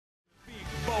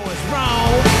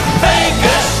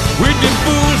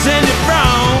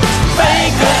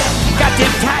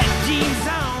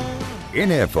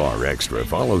NFR Extra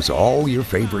follows all your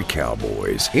favorite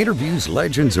cowboys, interviews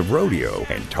legends of rodeo,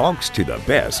 and talks to the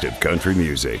best of country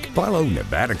music. Follow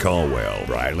Nevada Caldwell,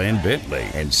 Ryland Bentley,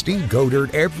 and Steve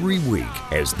Godert every week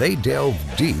as they delve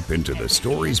deep into the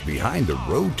stories behind the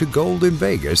road to gold in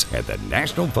Vegas at the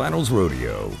National Finals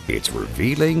Rodeo. It's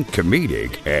revealing,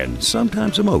 comedic, and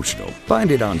sometimes emotional. Find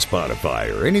it on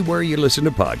Spotify or anywhere you listen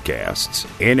to podcasts.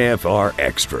 NFR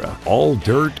Extra. All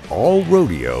dirt, all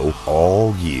rodeo,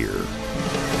 all year.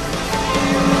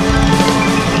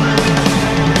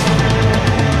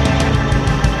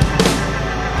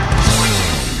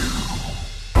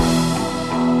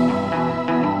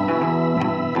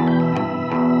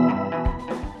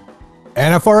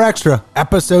 NFR Extra,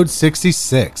 episode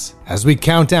 66. As we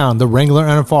count down the Wrangler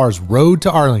NFR's road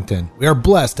to Arlington, we are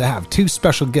blessed to have two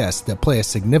special guests that play a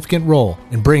significant role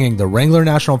in bringing the Wrangler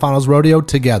National Finals Rodeo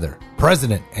together.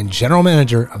 President and General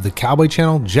Manager of the Cowboy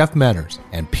Channel, Jeff Metters,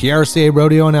 and PRCA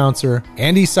Rodeo announcer,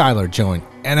 Andy Seiler, join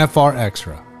NFR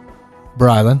Extra.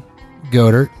 Brylan,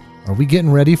 Godert, are we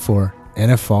getting ready for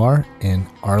NFR in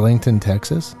Arlington,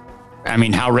 Texas? I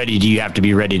mean, how ready do you have to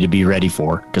be ready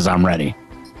for? Because I'm ready.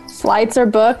 Flights are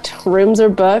booked, rooms are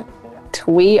booked.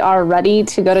 We are ready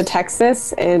to go to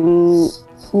Texas and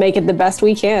make it the best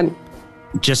we can.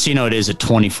 Just so you know, it is a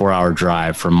 24-hour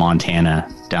drive from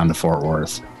Montana down to Fort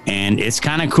Worth. And it's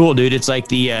kind of cool, dude. It's like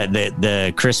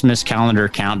the Christmas calendar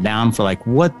countdown for like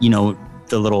what, you know,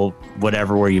 the little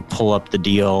whatever where you pull up the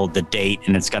deal, the date,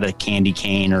 and it's got a candy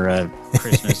cane or a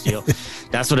Christmas deal.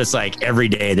 That's what it's like every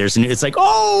day. It's like,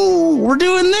 oh, we're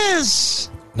doing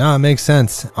this. No, it makes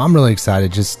sense. I'm really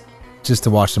excited just to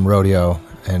watch some rodeo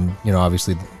and, you know,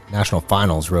 obviously National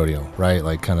Finals Rodeo, right?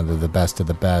 Like kind of the best of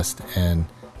the best. And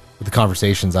with the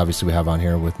conversations, obviously, we have on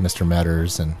here with Mr.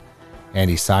 Metters and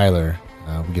Andy Seiler,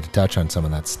 we get to touch on some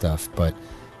of that stuff. But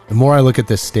the more I look at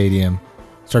this stadium,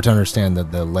 start to understand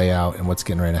the layout and what's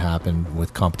getting ready to happen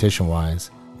with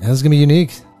competition-wise, and this is going to be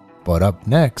unique. But up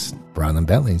next, Ryland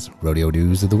Bentley's Rodeo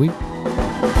News of the Week.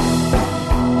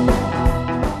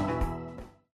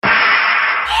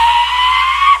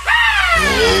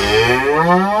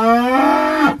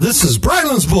 This is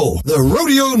Bryland's Bull, the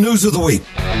Rodeo News of the Week.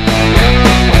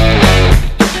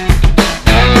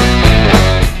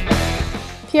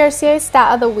 PRCA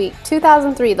Stat of the Week.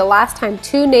 2003, the last time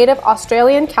two native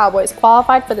Australian cowboys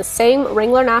qualified for the same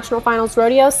Wrangler National Finals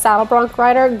Rodeo, saddle bronc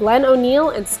rider Glenn O'Neill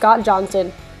and Scott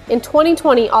Johnston. In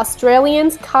 2020,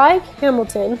 Australians Kai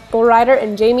Hamilton, bull rider,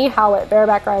 and Jamie Howlett,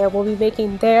 bareback rider, will be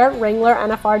making their Wrangler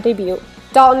NFR debut.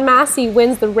 Dalton Massey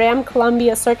wins the Ram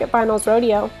Columbia Circuit Finals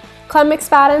Rodeo. Clem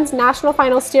McSpadden's National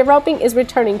Finals steer roping is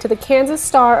returning to the Kansas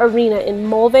Star Arena in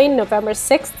Mulvane November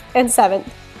 6th and 7th.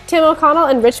 Tim O'Connell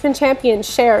and Richmond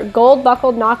champions share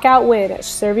gold-buckled knockout win at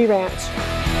Cervi Ranch.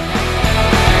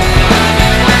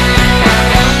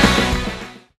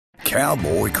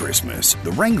 Cowboy Christmas.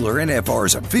 The Wrangler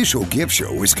NFR's official gift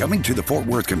show is coming to the Fort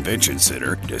Worth Convention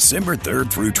Center December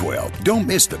 3rd through 12th. Don't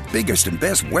miss the biggest and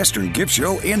best Western gift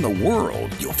show in the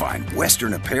world. You'll find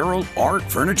Western apparel, art,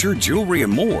 furniture, jewelry,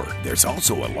 and more. There's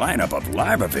also a lineup of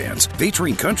live events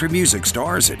featuring country music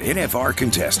stars and NFR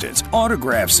contestants,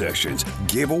 autograph sessions,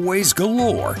 giveaways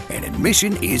galore, and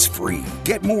admission is free.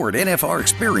 Get more at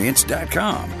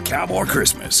NFRExperience.com. Cowboy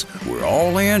Christmas. We're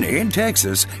all in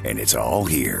Texas, and it's all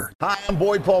here. Hi, I'm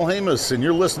Boyd Paul Hamus, and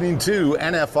you're listening to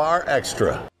NFR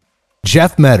Extra.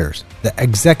 Jeff Metters, the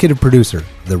executive producer of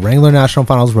the Wrangler National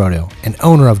Finals Rodeo and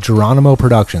owner of Geronimo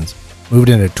Productions, moved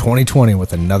into 2020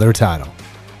 with another title,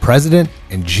 President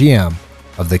and GM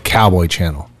of the Cowboy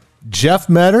Channel. Jeff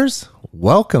Metters,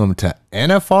 welcome to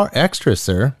NFR Extra,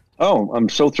 sir. Oh, I'm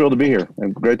so thrilled to be here.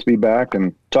 It's great to be back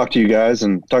and talk to you guys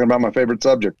and talking about my favorite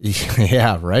subject.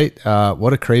 Yeah, right.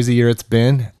 What a crazy year it's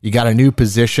been. You got a new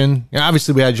position. You know,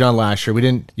 obviously, we had John last year.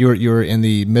 You were in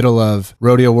the middle of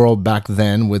rodeo world back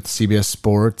then with CBS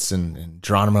Sports and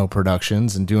Geronimo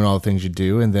Productions and doing all the things you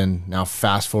do. And then now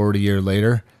fast forward a year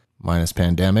later, minus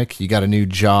pandemic, you got a new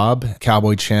job,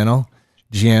 Cowboy Channel,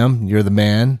 GM. You're the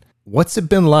man. What's it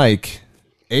been like?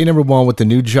 Number one, with the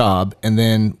new job, and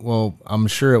then, well, I'm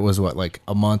sure it was like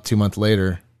a month, 2 months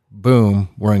later, boom,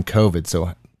 we're in COVID.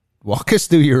 So walk us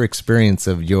through your experience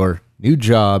of your new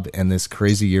job and this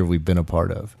crazy year we've been a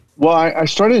part of. Well, I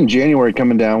started in January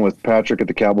coming down with Patrick at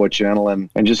the Cowboy Channel and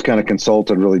just kind of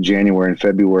consulted really January and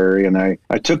February. And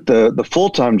I took the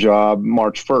full-time job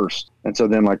March 1st. And so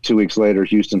then like 2 weeks later,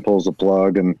 Houston pulls the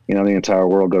plug and, you know, the entire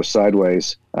world goes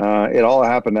sideways. It all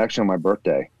happened actually on my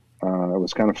birthday. It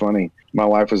was kind of funny. My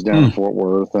wife was down in Fort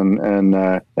Worth,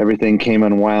 and everything came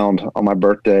unwound on my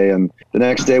birthday. And the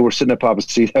next day, we're sitting at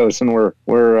Papacitos, and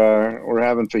we're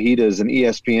having fajitas, and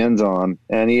ESPN's on.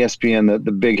 And ESPN,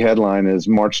 the big headline is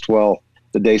March 12th,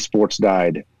 the day sports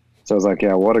died. So I was like,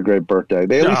 yeah, what a great birthday.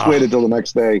 They at least waited till the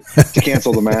next day to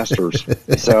cancel the Masters.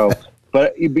 So,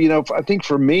 but I think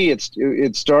for me,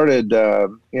 it started.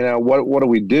 What do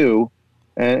we do?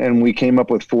 And we came up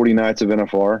with 40 nights of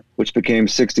NFR, which became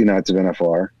 60 nights of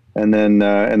NFR. And then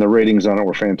and the ratings on it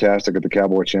were fantastic at the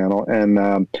Cowboy Channel.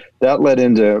 And that led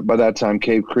into, by that time,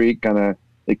 Cave Creek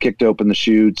it kicked open the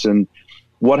chutes. And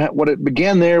what it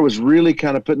began there was really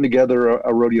kind of putting together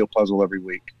a rodeo puzzle every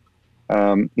week.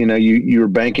 You were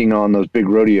banking on those big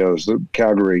rodeos, the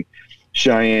Calgary,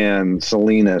 Cheyenne,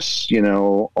 Salinas,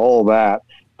 all that.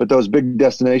 But those big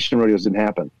destination rodeos didn't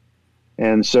happen.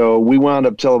 And so we wound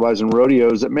up televising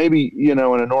rodeos that maybe, in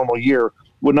a normal year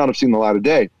would not have seen the light of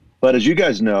day. But as you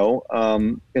guys know, I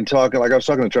was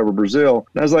talking to Trevor Brazil,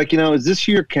 and I was like, is this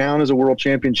year count as a world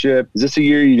championship? Is this a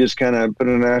year you just kind of put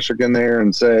an asterisk in there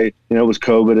and say, it was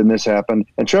COVID and this happened?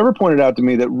 And Trevor pointed out to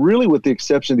me that really, with the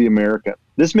exception of the American,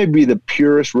 this may be the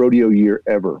purest rodeo year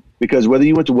ever. Because whether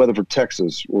you went to Weatherford,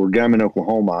 Texas, or Gammon,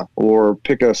 Oklahoma, or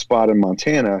pick a spot in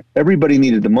Montana, everybody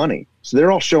needed the money. So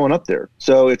they're all showing up there.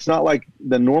 So it's not like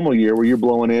the normal year where you're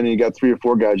blowing in and you got 3 or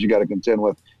 4 guys you got to contend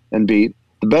with and beat.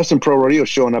 The best in pro rodeo is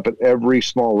showing up at every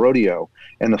small rodeo,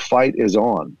 and the fight is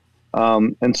on.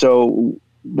 And so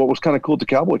what was kind of cool at the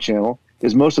Cowboy Channel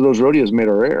is most of those rodeos made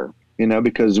our air,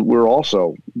 because we're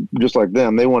also just like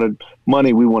them. They wanted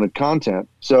money. We wanted content.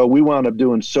 So we wound up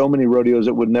doing so many rodeos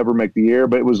that would never make the air,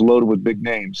 but it was loaded with big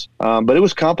names. But it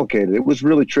was complicated. It was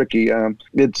really tricky.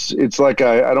 It's like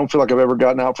I don't feel like I've ever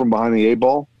gotten out from behind the 8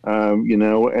 ball.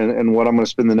 And what I'm going to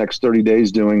spend the next 30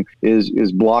 days doing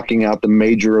is blocking out the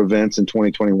major events in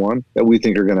 2021 that we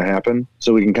think are going to happen,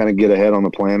 so we can kind of get ahead on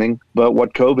the planning. But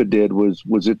what COVID did was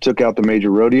it took out the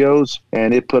major rodeos,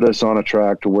 and it put us on a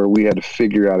track to where we had to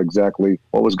figure out exactly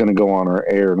what was going to go on our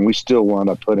air, and we still wound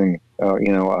up putting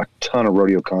a ton of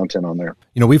rodeo content on there.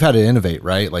 We've had to innovate,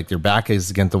 right? Like, your back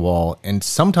is against the wall, and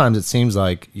sometimes it seems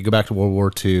like you go back to World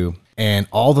War II and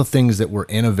all the things that were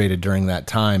innovated during that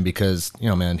time, because,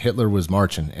 Hitler was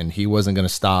marching and he wasn't going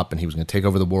to stop, and he was going to take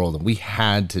over the world. And we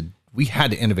had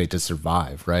to innovate to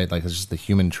survive, right? Like, it's just the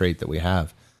human trait that we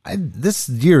have. This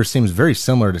year seems very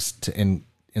similar to in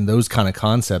those kind of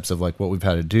concepts of like what we've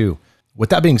had to do. With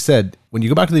that being said, when you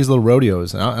go back to these little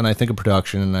rodeos, and I think of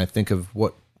production, and I think of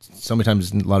what so many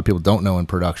times a lot of people don't know in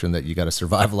production, that you got to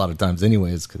survive a lot of times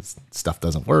anyways, because stuff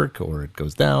doesn't work, or it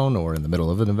goes down, or in the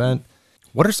middle of an event.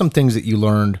 What are some things that you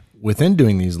learned within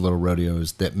doing these little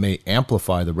rodeos that may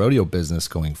amplify the rodeo business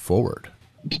going forward?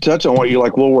 To touch on what you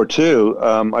like World War II,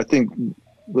 I think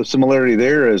the similarity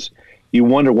there is you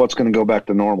wonder what's going to go back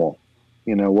to normal.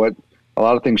 A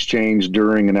lot of things changed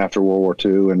during and after World War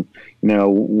II, and a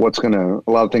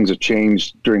lot of things have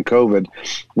changed during COVID.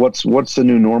 What's the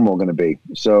new normal going to be?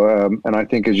 So, and I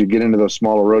think as you get into those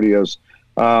smaller rodeos,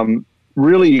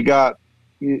 really you got,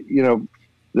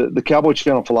 the Cowboy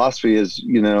Channel philosophy is,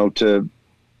 to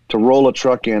roll a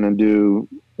truck in and do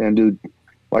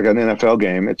like an NFL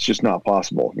game. It's just not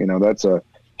possible. That's a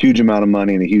huge amount of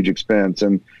money and a huge expense.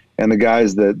 And the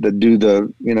guys that do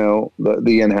the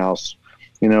in-house,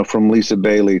 from Lisa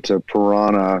Bailey to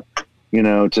Piranha,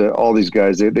 to all these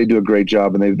guys, they do a great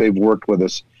job, and they've worked with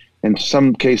us. In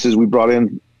some cases, we brought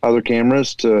in other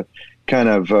cameras to kind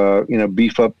of,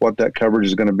 beef up what that coverage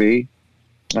is going to be.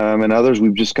 And others,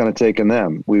 we've just kind of taken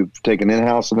them. We've taken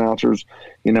in-house announcers.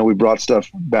 We brought stuff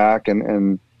back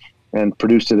and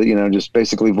produced it, just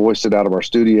basically voiced it out of our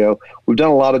studio. We've done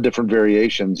a lot of different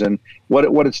variations. And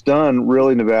what it's done,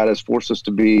 really, Nevada, has forced us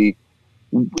to be,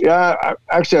 I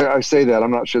say that.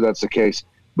 I'm not sure that's the case.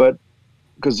 But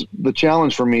because the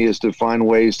challenge for me is to find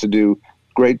ways to do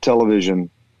great television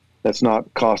that's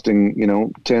not costing,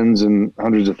 tens and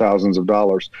hundreds of thousands of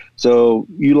dollars. So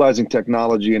utilizing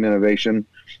technology and innovation,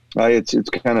 it's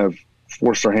kind of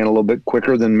forced our hand a little bit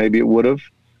quicker than maybe it would have.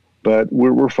 But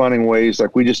we're finding ways,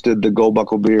 like we just did the Gold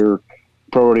Buckle Beer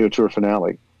Pro Rodeo Tour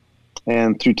finale.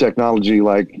 And through technology,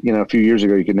 a few years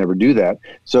ago, you could never do that.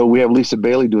 So we have Lisa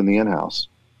Bailey doing the in-house.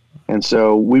 And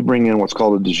so we bring in what's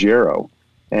called a DeGiro.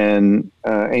 And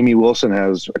Amy Wilson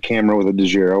has a camera with a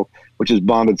DeGiro, which is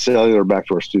bonded cellular back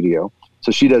to our studio.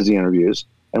 So she does the interviews.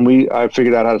 And I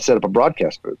figured out how to set up a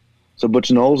broadcast booth. So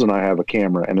Butch Knowles and I have a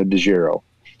camera and a DeGiro.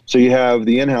 So you have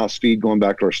the in-house feed going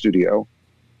back to our studio.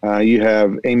 You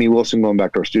have Amy Wilson going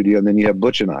back to our studio, and then you have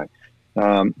Butch and I.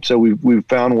 So we've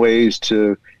found ways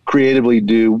to creatively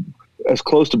do as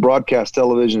close to broadcast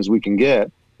television as we can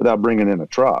get without bringing in a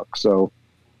truck. So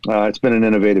it's been an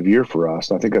innovative year for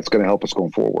us. I think that's going to help us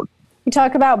going forward. You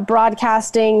talk about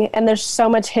broadcasting, and there's so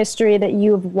much history that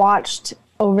you've watched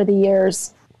over the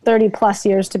years, 30 plus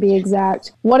years to be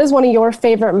exact. What is one of your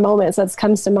favorite moments that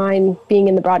comes to mind being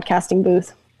in the broadcasting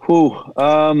booth?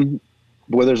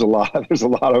 Boy, there's a lot. There's a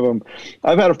lot of them.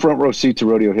 I've had a front row seat to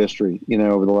rodeo history,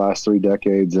 over the last 3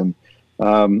 decades, and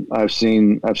I've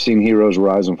seen heroes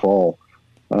rise and fall,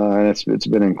 and it's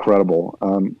been incredible.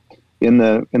 In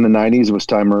the 90s, it was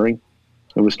Ty Murray.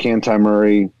 It was can Ty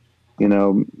Murray,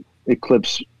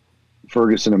 eclipse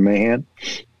Ferguson and Mahan,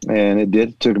 and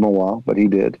it took him a while, but he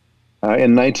did.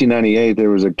 In 1998,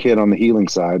 there was a kid on the healing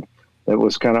side that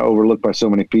was kind of overlooked by so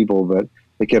many people, but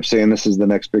they kept saying this is the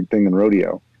next big thing in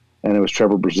rodeo. And it was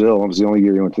Trevor Brazil. It was the only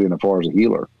year he went to the NFR as a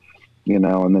healer,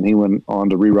 and then he went on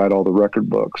to rewrite all the record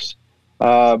books.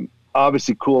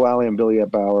 Obviously, Cool Alley and Billy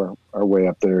Bauer are way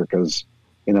up there because,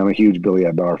 I'm a huge Billy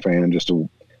Bauer fan. Just to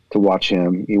watch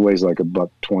him, he weighs like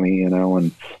 $120,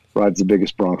 and rides the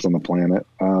biggest broncs on the planet.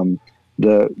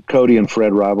 The Cody and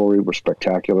Fred rivalry were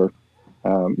spectacular.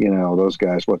 Those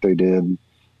guys, what they did,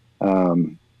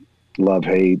 love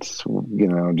hates,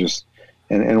 just.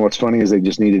 And what's funny is they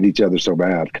just needed each other so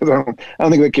bad because I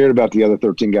don't think they cared about the other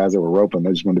 13 guys that were roping.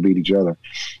 They just wanted to beat each other.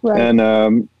 Right.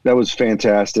 And that was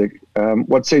fantastic.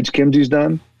 What Sage Kimzey's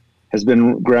done has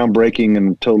been groundbreaking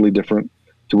and totally different.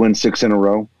 To win 6 in a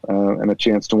row and a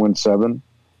chance to win 7,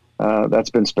 that's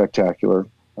been spectacular.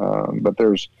 But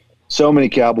there's so many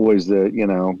Cowboys that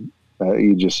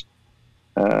you just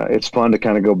it's fun to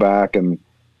kind of go back and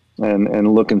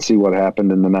look and see what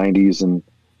happened in the 90s and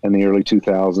the early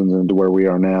 2000s and to where we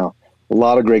are now. A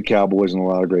lot of great Cowboys and a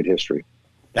lot of great history.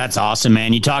 That's awesome,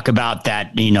 man. You talk about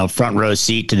that, front row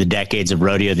seat to the decades of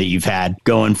rodeo that you've had,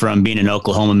 going from being an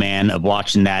Oklahoma man, of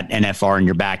watching that NFR in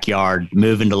your backyard,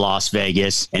 moving to Las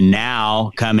Vegas, and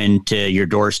now coming to your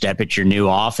doorstep at your new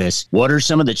office. What are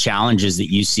some of the challenges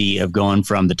that you see of going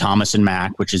from the Thomas and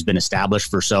Mack, which has been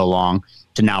established for so long,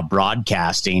 to now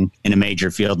broadcasting in a major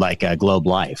field like Globe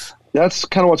Life? That's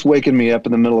kind of what's waking me up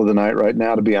in the middle of the night right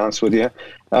now, to be honest with you.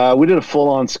 We did a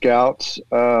full-on scout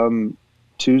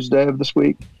Tuesday of this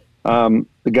week.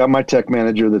 My tech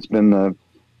manager that's been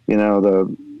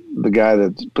the guy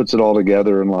that puts it all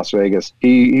together in Las Vegas.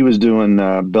 He was doing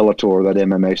Bellator, that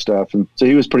MMA stuff, and so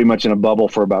he was pretty much in a bubble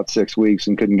for about 6 weeks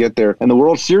and couldn't get there. And the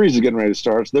World Series is getting ready to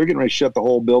start, so they're getting ready to shut the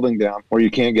whole building down where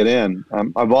you can't get in.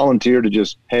 I volunteered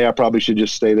to I probably should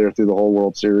just stay there through the whole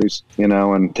World Series,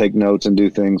 and take notes and do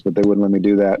things, but they wouldn't let me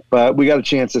do that. But we got a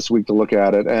chance this week to look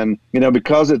at it, and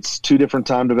because it's 2 different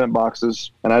timed event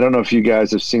boxes, and I don't know if you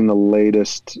guys have seen the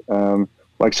latest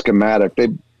schematic.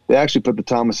 They actually put the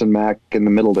Thomas and Mack in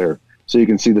the middle there, so you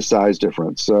can see the size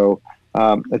difference. So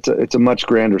it's a much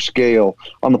grander scale.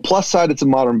 On the plus side, it's a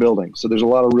modern building, so there's a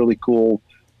lot of really cool,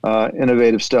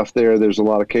 innovative stuff there. There's a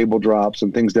lot of cable drops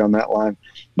and things down that line.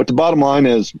 But the bottom line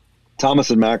is, Thomas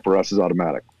and Mack for us is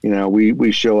automatic.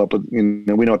 We show up with, we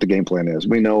know what the game plan is.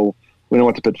 We know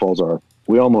what the pitfalls are.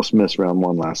 We almost missed round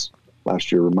 1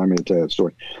 last year. Remind me to tell you that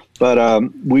story. But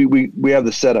we have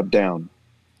the setup down.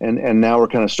 And now we're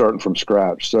kind of starting from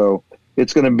scratch. So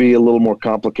it's going to be a little more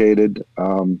complicated.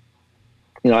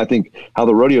 I think how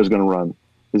the rodeo is going to run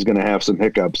is going to have some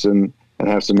hiccups and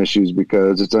have some issues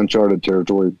because it's uncharted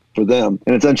territory for them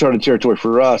and it's uncharted territory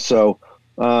for us. So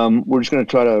we're just going to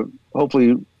try to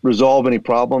hopefully resolve any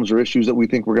problems or issues that we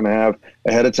think we're going to have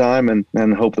ahead of time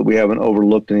and hope that we haven't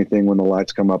overlooked anything when the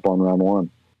lights come up on round 1.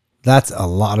 That's a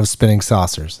lot of spinning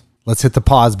saucers. Let's hit the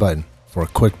pause button for a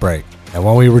quick break. And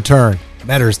when we return,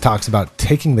 Metters talks about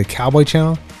taking the Cowboy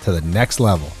Channel to the next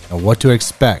level and what to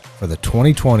expect for the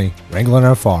 2020 Wrangler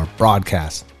NFR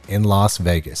broadcast in Las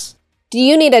Vegas. Do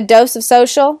you need a dose of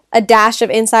social, a dash of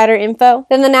insider info?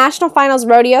 Then the National Finals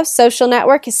Rodeo Social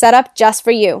Network is set up just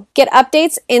for you. Get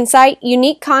updates, insight,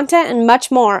 unique content, and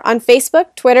much more on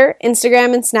Facebook, Twitter,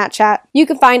 Instagram, and Snapchat. You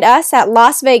can find us at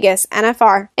Las Vegas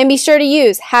NFR. And be sure to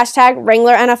use hashtag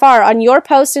Wrangler NFR on your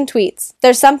posts and tweets.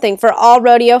 There's something for all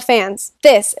rodeo fans.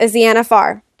 This is the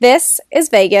NFR. This is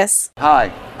Vegas.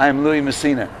 Hi, I'm Louis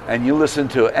Messina, and you listen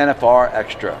to NFR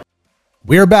Extra.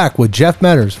 We're back with Jeff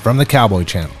Metters from the Cowboy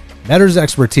Channel. Metters'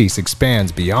 expertise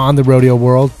expands beyond the rodeo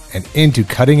world and into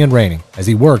cutting and reining as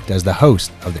he worked as the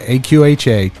host of the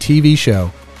AQHA TV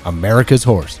show America's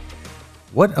Horse.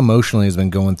 What emotionally has been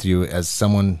going through you as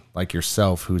someone like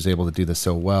yourself who's able to do this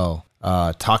so well,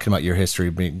 talking about your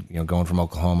history, being, going from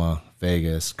Oklahoma,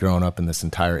 Vegas, growing up in this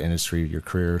entire industry, your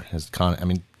career has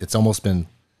it's almost been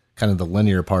kind of the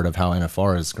linear part of how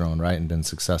NFR has grown, right, and been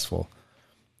successful.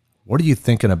 What are you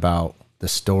thinking about the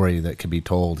story that could be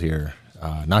told here?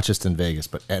 Not just in Vegas,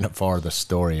 but NFR, the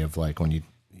story of when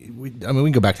we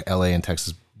can go back to LA and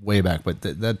Texas way back, but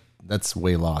that's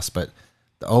way lost. But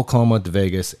the Oklahoma to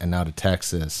Vegas and now to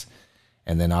Texas,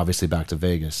 and then obviously back to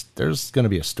Vegas, there's going to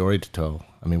be a story to tell.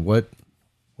 I mean,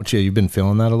 you've been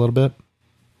feeling that a little bit?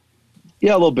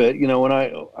 Yeah, a little bit. You know, when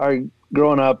I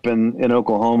growing up in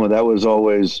Oklahoma, that was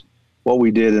always what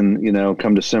we did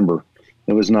come December.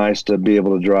 It was nice to be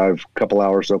able to drive a couple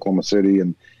hours to Oklahoma City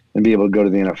and be able to go to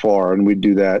the NFR. And we'd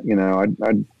do that. You know,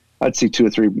 I'd see 2 or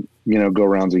 3, go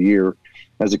rounds a year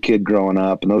as a kid growing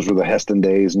up. And those were the Heston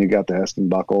days, and you got the Heston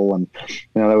buckle, and,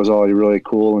 that was all really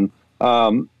cool. And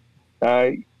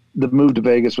the move to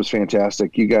Vegas was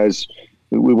fantastic. You guys,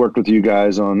 we worked with you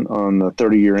guys on the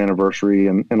 30-year anniversary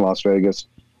in Las Vegas.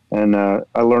 And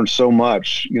I learned so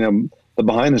much. The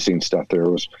behind the scenes stuff there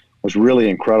was really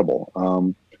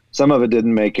incredible. Some of it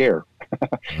didn't make air.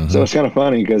 So it's kind of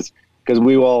funny because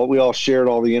we all shared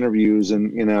all the interviews,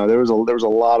 and there was a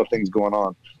lot of things going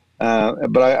on.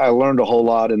 But I learned a whole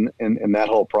lot in that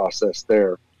whole process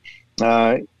there.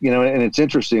 And it's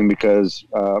interesting because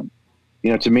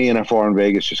to me, NFR and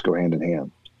Vegas just go hand in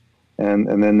hand.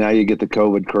 And then now you get the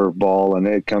COVID curveball, and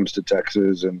it comes to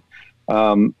Texas, and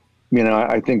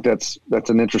I think that's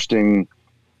an interesting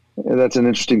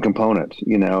component.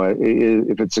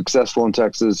 If it's successful in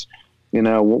Texas,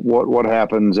 what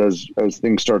happens as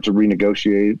things start to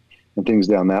renegotiate and things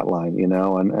down that line.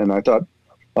 And I thought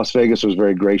Las Vegas was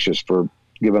very gracious for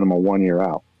giving them a 1 year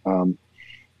out. I'm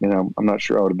not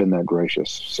sure I would have been that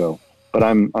gracious. So, but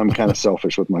I'm kind of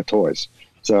selfish with my toys.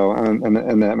 So,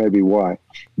 and that may be why.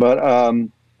 But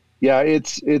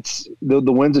it's the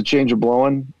winds of change are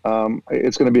blowing.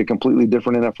 It's going to be a completely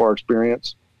different NFR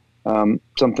experience.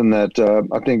 Something that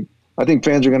I think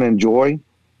fans are going to enjoy.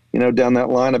 Down that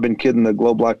line, I've been kidding the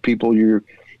Glow Black people. Your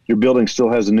building still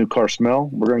has a new car smell.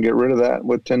 We're going to get rid of that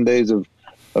with 10 days of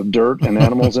dirt and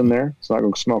animals in there. It's not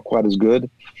going to smell quite as good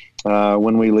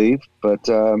when we leave. But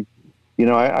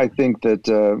I think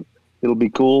that it'll be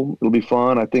cool. It'll be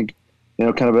fun. I think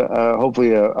kind of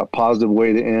hopefully a positive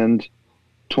way to end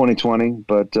 2020.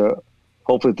 But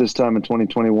hopefully at this time in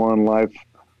 2021,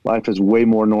 life is way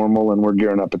more normal, and we're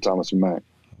gearing up at Thomas and Mack.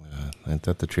 Ain't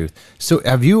that the truth? So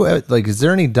have you, is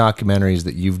there any documentaries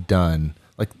that you've done,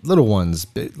 like little ones,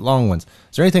 big, long ones?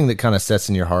 Is there anything that kind of sets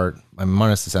in your heart,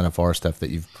 minus this NFR stuff, that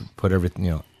you've put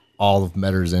everything, all of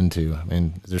Metters into? I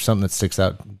mean, is there something that sticks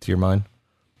out to your mind?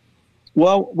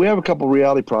 Well, we have a couple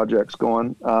reality projects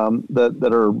going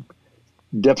that are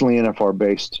definitely NFR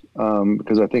based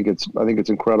because I think it's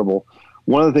incredible.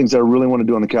 One of the things that I really want to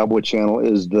do on the Cowboy Channel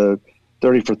is the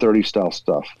 30 for 30 style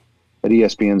stuff that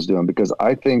ESPN's doing, because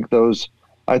I think that's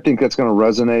going to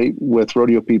resonate with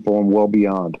rodeo people and well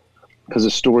beyond, because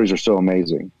the stories are so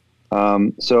amazing.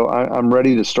 So I'm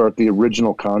ready to start the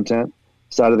original content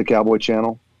side of the Cowboy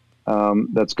Channel.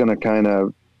 That's going to kind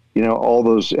of, all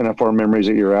those NFR memories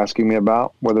that you're asking me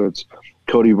about, whether it's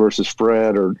Cody versus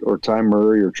Fred or Ty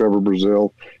Murray or Trevor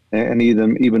Brazile, and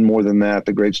even more than that,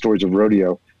 the great stories of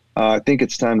rodeo. I think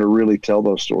it's time to really tell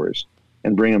those stories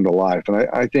and bring them to life. And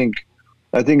I think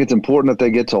it's important that they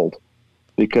get told,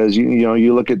 because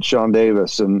you look at Sean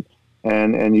Davis and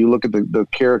you look at the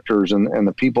characters and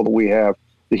the people that we have,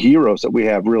 the heroes that we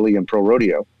have really in pro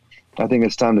rodeo. I think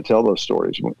it's time to tell those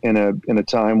stories in a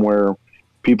time where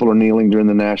people are kneeling during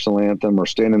the national anthem or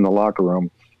standing in the locker room.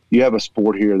 You have a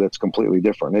sport here that's completely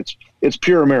different. It's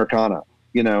pure Americana,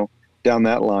 down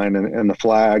that line, and the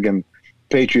flag and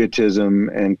patriotism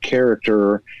and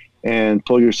character and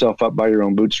pull yourself up by your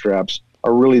own bootstraps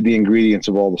are really the ingredients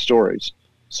of all the stories.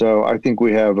 So I think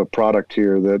we have a product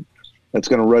here that's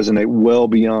going to resonate well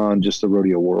beyond just the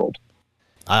rodeo world.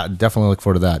 I definitely look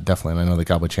forward to that. Definitely. And I know the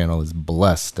Cowboy Channel is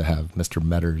blessed to have Mr.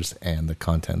 Metters and the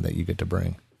content that you get to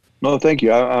bring. No, thank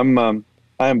you. I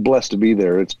am blessed to be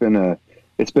there. It's been an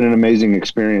amazing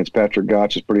experience. Patrick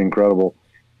Gotch is pretty incredible.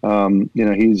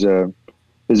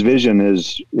 His vision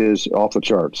is off the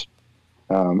charts.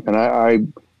 And I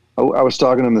was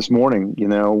talking to him this morning.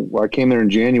 I came there in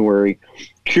January,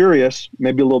 curious,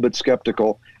 maybe a little bit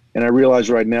skeptical, and I realize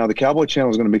right now the Cowboy Channel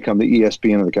is going to become the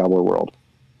ESPN of the cowboy world.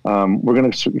 We're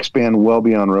going to expand well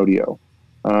beyond rodeo.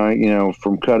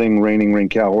 From cutting, reining, ring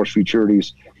cow horse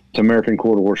futurities to American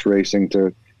quarter horse racing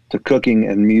to cooking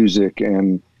and music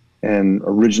and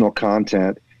original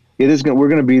content. We're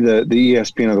going to be the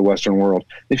ESPN of the Western world.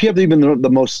 If you have even the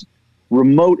most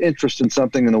remote interest in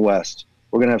something in the West,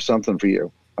 we're going to have something for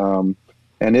you. And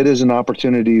it is an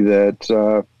opportunity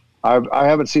that I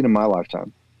haven't seen in my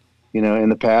lifetime. In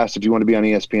the past, if you want to be on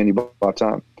ESPN, you bought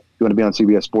time. If you want to be on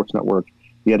CBS Sports Network,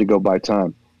 you had to go buy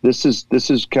time. This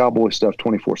is cowboy stuff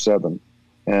 24/7,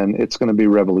 and it's going to be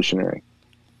revolutionary.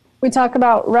 We talk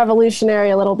about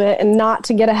revolutionary a little bit and not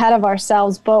to get ahead of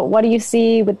ourselves, but what do you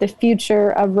see with the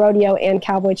future of Rodeo and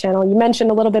Cowboy Channel? You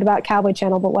mentioned a little bit about Cowboy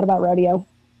Channel, but what about Rodeo?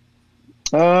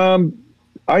 I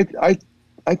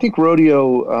think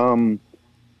Rodeo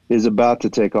is about to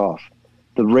take off.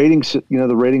 The ratings,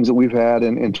 the ratings that we've had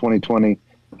in 2020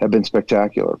 have been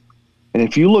spectacular. And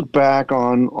if you look back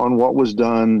on what was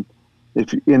done,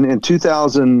 if in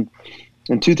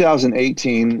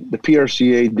 2018, the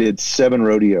PRCA did 7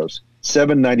 rodeos,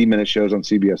 7 90-minute shows on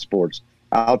CBS Sports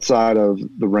outside of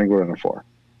the Wrangler NFR.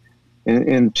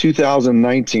 In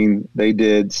 2019, they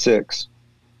did 6.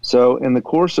 So in the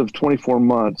course of 24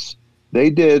 months, they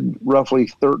did roughly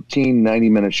 13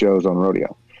 90-minute shows on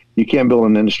rodeo. You can't build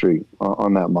an industry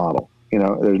on that model.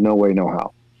 There's no way, no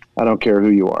how. I don't care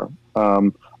who you are.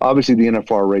 Obviously, the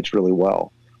NFR rates really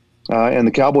well. And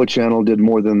the Cowboy Channel did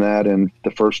more than that in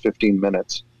the first 15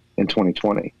 minutes in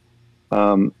 2020.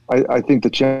 I think the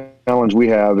challenge we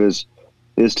have is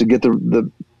to get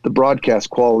the broadcast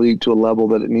quality to a level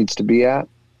that it needs to be at.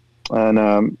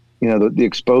 And, the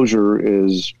exposure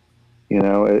is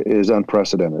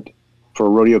unprecedented for a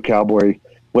rodeo cowboy,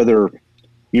 whether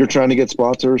you're trying to get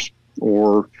sponsors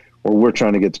or we're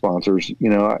trying to get sponsors.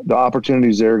 The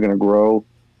opportunities there are going to grow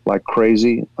like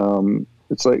crazy.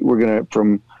 It's like we're going to,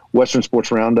 from Western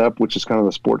Sports Roundup, which is kind of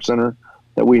the sports center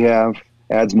that we have,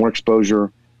 adds more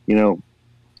exposure,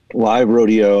 live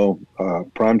rodeo,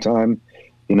 primetime,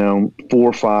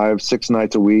 4, 5, 6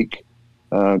 nights a week,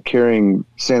 carrying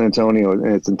San Antonio in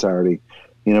its entirety,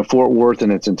 Fort Worth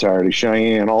in its entirety,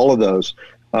 Cheyenne, all of those.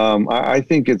 I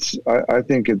think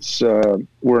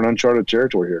we're in uncharted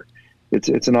territory here.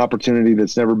 It's an opportunity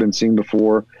that's never been seen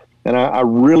before. And I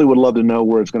really would love to know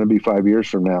where it's going to be 5 years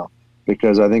from now,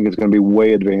 because I think it's going to be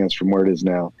way advanced from where it is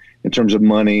now in terms of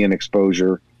money and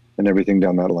exposure and everything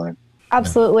down that line.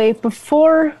 Absolutely.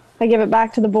 Before I give it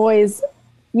back to the boys,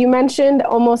 you mentioned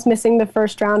almost missing the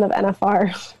first round of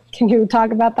NFR. Can you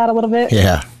talk about that a little bit?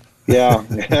 Yeah.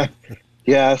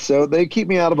 Yeah. So they keep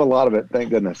me out of a lot of it.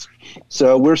 Thank goodness.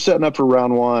 So we're setting up for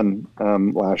round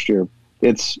 1 last year.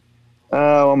 It's,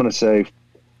 I'm going to say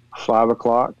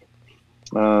 5:00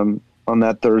 on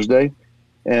that Thursday.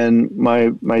 And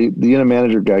the unit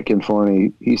manager guy, Ken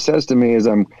Forney, he says to me as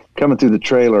I'm coming through the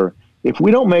trailer, if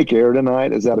we don't make air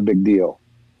tonight, is that a big deal?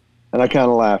 And I kind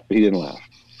of laughed, but he didn't laugh.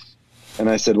 And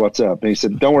I said, what's up? And he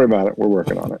said, don't worry about it. We're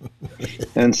working on it.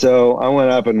 And so I went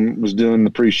up and was doing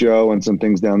the pre-show and some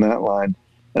things down that line.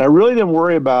 And I really didn't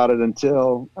worry about it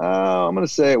until, I'm going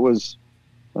to say it was,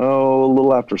 a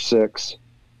little after 6.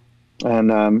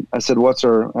 And I said,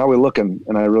 how are we looking?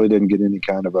 And I really didn't get any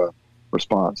kind of a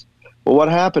response. Well, what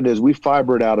happened is we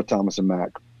fibered out of Thomas and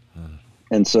Mack.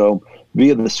 And so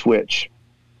via the switch,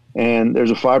 and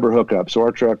there's a fiber hookup. So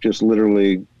our truck just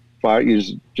literally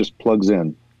just plugs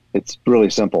in. It's really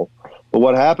simple. But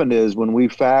what happened is when we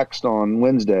faxed on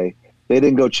Wednesday, they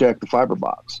didn't go check the fiber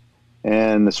box.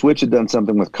 And the switch had done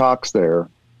something with Cox there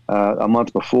a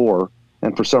month before.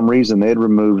 And for some reason, they had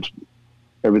removed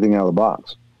everything out of the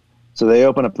box. So they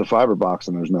open up the fiber box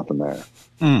and there's nothing there.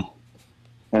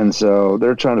 And so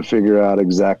they're trying to figure out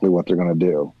exactly what they're going to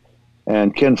do.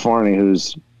 And Ken Farney, I don't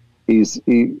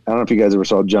know if you guys ever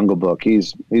saw Jungle Book.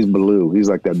 He's Baloo. He's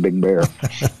like that big bear,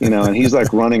 and he's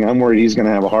like running. I'm worried he's going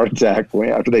to have a heart attack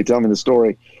after they tell me the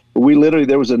story. But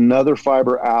there was another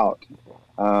fiber out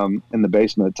in the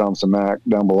basement at Thompson Mack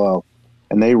down below.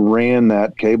 And they ran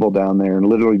that cable down there, and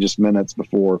literally just minutes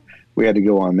before we had to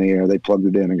go on the air, they plugged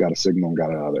it in and got a signal and got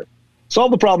it out of there.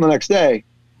 Solved the problem the next day,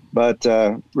 but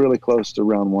really close to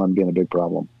round 1 being a big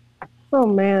problem. Oh,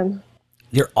 man.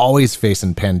 You're always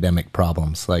facing pandemic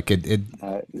problems. Like yeah.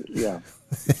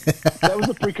 That was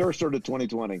a precursor to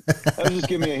 2020. That was just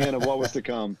giving me a hint of what was to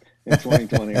come in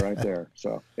 2020 right there.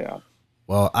 So, yeah.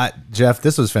 Well, Jeff,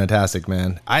 this was fantastic,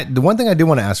 man. The one thing I do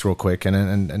want to ask real quick,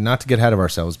 and not to get ahead of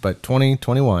ourselves, but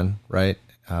 2021, right?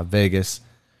 Vegas,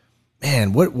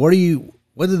 man, what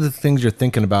are the things you're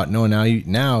thinking about? Knowing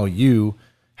now you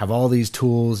have all these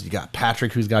tools. You got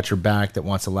Patrick, who's got your back, that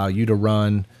wants to allow you to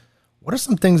run. What are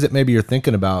some things that maybe you're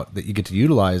thinking about that you get to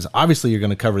utilize? Obviously, you're going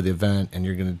to cover the event and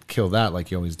you're going to kill that like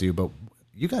you always do, but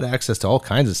you got access to all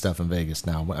kinds of stuff in Vegas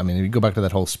now. I mean, if you go back to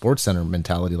that whole Sports Center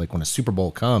mentality, like when a Super Bowl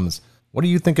comes, what are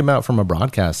you thinking about from a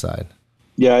broadcast side?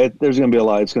 Yeah, there's going to be a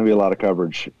lot. It's going to be a lot of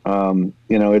coverage.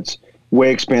 It's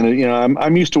way expanded.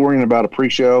 I'm used to worrying about a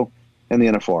pre-show and the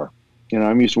NFR.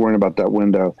 I'm used to worrying about that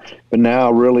window. But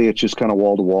now, really, it's just kind of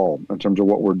wall to wall in terms of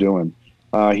what we're doing.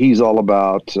 He's all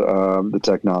about the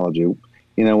technology.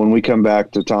 When we come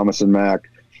back to Thomas and Mack,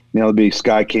 it'll be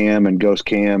Sky Cam and Ghost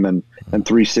Cam and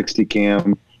 360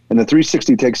 Cam. And the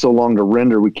 360 takes so long to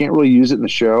render, we can't really use it in the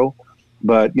show.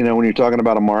 But, you know, when you're talking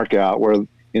about a mark out where,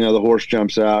 you know, the horse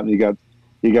jumps out and you got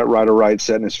rider right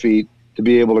setting his feet, to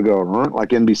be able to go like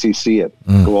NBC see it,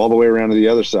 go all the way around to the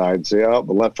other side and say, oh,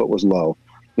 the left foot was low.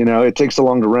 You know, it takes so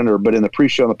long to render, but in the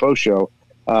pre-show and the post-show,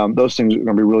 those things are going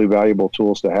to be really valuable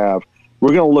tools to have.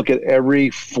 We're going to look at every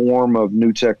form of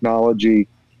new technology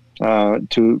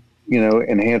to, you know,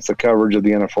 enhance the coverage of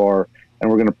the NFR, and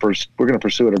we're going to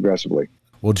pursue it aggressively.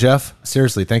 Well, Jeff,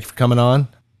 seriously, thank you for coming on,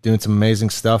 doing some amazing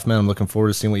stuff, man. I'm looking forward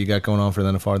to seeing what you got going on for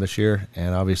the NFR this year,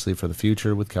 and obviously for the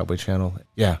future with Cowboy Channel.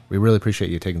 Yeah, we really appreciate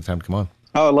you taking the time to come on.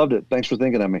 Oh, I loved it. Thanks for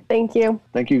thinking of me. Thank you.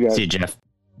 Thank you, guys. See you, Jeff.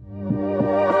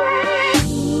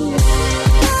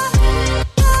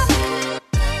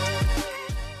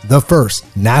 The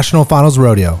first National Finals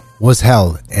Rodeo was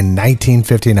held in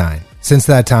 1959. Since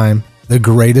that time, the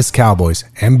greatest cowboys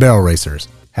and barrel racers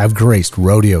have graced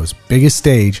rodeo's biggest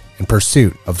stage in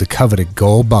pursuit of the coveted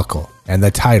gold buckle and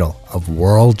the title of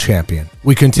world champion.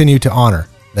 We continue to honor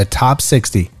the top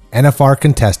 60 NFR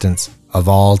contestants of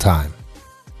all time.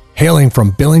 Hailing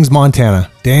from Billings,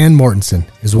 Montana, Dan Mortensen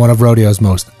is one of rodeo's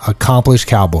most accomplished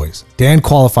cowboys. Dan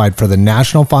qualified for the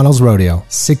National Finals Rodeo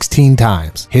 16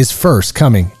 times, his first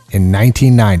coming in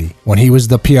 1990 when he was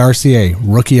the PRCA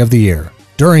Rookie of the Year.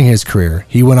 During his career,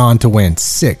 he went on to win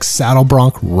 6 Saddle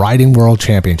Bronc Riding World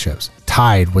Championships,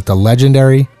 tied with the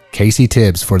legendary Casey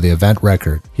Tibbs for the event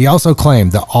record. He also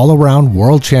claimed the All-Around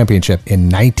World Championship in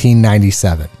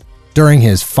 1997. During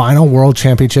his final World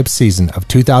Championship season of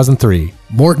 2003,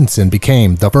 Mortensen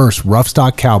became the first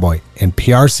roughstock cowboy in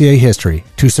PRCA history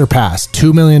to surpass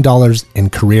 $2 million in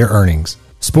career earnings.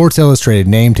 Sports Illustrated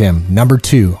named him number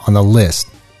 2 on the list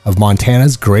of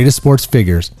Montana's greatest sports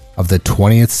figures of the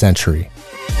 20th century.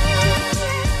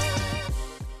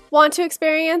 Want to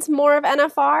experience more of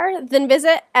NFR? Then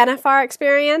visit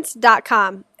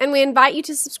nfrexperience.com. And we invite you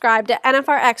to subscribe to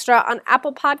NFR Extra on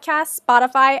Apple Podcasts,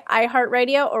 Spotify,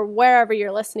 iHeartRadio, or wherever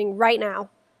you're listening right now.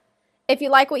 If you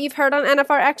like what you've heard on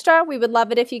NFR Extra, we would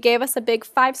love it if you gave us a big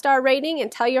 5-star rating and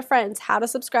tell your friends how to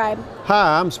subscribe.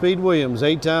 Hi, I'm Speed Williams,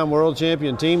 8-time world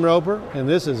champion team roper, and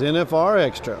this is NFR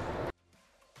Extra.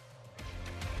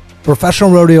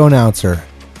 Professional rodeo announcer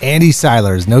Andy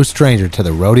Seiler is no stranger to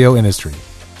the rodeo industry.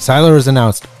 Seiler is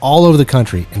announced all over the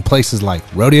country in places like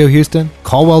Rodeo Houston,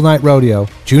 Caldwell Night Rodeo,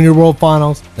 Junior World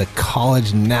Finals, the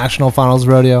College National Finals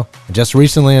Rodeo, and just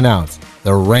recently announced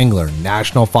the Wrangler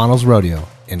National Finals Rodeo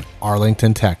in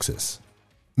Arlington, Texas.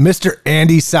 Mr.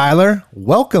 Andy Seiler,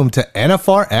 welcome to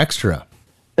NFR Extra.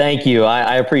 Thank you.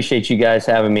 I appreciate you guys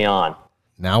having me on.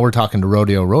 Now we're talking to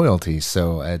rodeo royalty,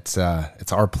 so it's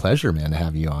our pleasure, man, to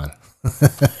have you on.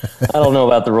 I don't know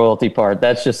about the royalty part.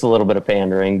 That's just a little bit of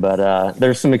pandering, but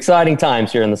there's some exciting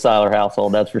times here in the Seiler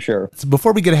household, that's for sure. So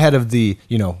before we get ahead of the,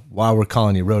 why we're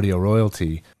calling you rodeo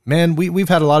royalty, man, we've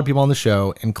had a lot of people on the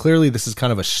show, and clearly this is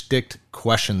kind of a shticked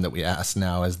question that we ask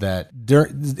now, is that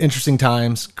during interesting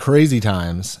times, crazy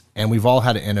times, and we've all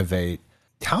had to innovate.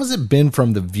 How's it been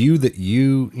from the view that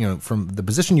from the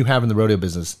position you have in the rodeo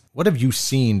business? What have you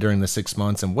seen during the 6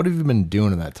 months, and what have you been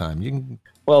doing in that time?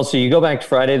 Well, so you go back to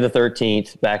Friday the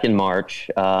 13th, back in March.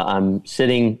 I'm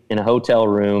sitting in a hotel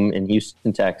room in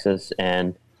Houston, Texas,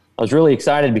 and I was really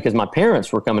excited because my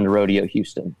parents were coming to Rodeo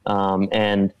Houston.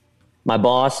 And my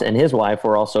boss and his wife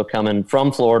were also coming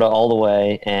from Florida all the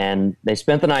way, and they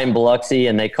spent the night in Biloxi,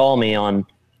 and they call me on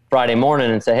Friday morning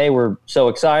and say, hey, we're so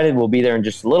excited. We'll be there in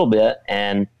just a little bit.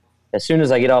 And as soon as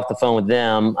I get off the phone with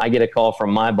them, I get a call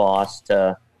from my boss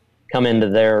to come into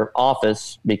their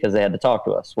office because they had to talk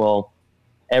to us. Well,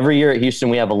 every year at Houston,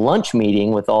 we have a lunch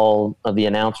meeting with all of the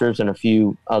announcers and a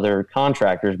few other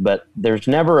contractors, but there's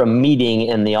never a meeting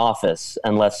in the office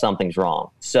unless something's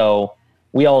wrong. So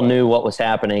we all knew what was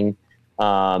happening.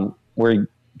 We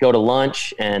go to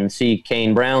lunch and see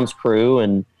Kane Brown's crew,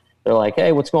 and they're like,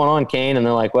 hey, what's going on, Kane? And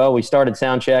they're like, well, we started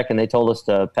sound check and they told us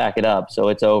to pack it up, so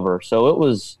it's over. So it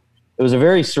was a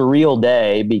very surreal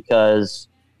day because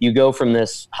you go from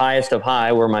this highest of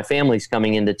high where my family's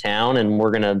coming into town and we're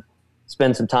going to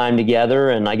spend some time together,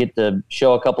 and I get to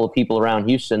show a couple of people around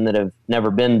Houston that have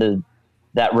never been to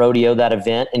that rodeo, that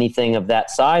event, anything of that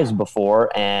size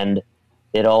before, and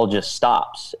it all just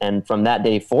stops. And from that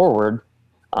day forward,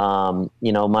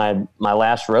 my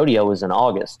last rodeo was in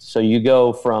August. So you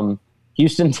go from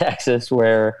Houston, Texas,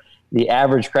 where the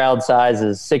average crowd size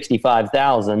is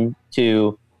 65,000,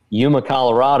 to Yuma,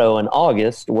 Colorado in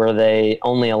August, where they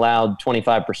only allowed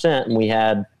 25%, and we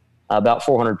had about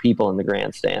 400 people in the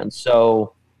grandstand.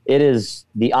 So it is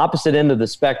the opposite end of the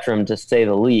spectrum, to say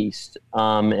the least.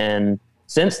 And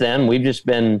since then, we've just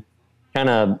been kind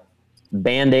of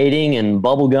Band-Aiding and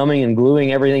bubble gumming and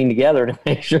gluing everything together to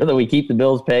make sure that we keep the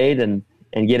bills paid and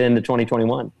get into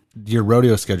 2021. your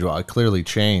rodeo schedule clearly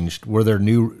changed. Were there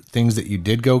new things that you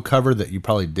did go cover that you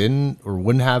probably didn't or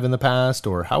wouldn't have in the past?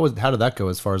 Or how did that go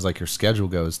as far as like your schedule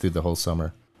goes through the whole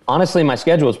summer? Honestly, my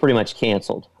schedule was pretty much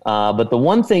canceled. But the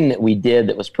one thing that we did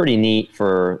that was pretty neat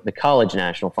for the college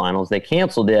national finals, they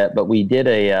canceled it, but we did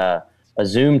a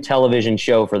Zoom television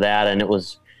show for that. And it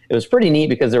was pretty neat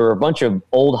because there were a bunch of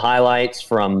old highlights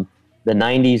from the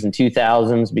 90s and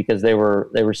 2000s because they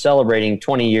were celebrating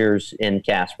 20 years in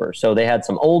Casper. So they had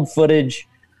some old footage,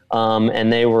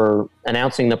 and they were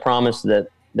announcing the promise that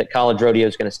college rodeo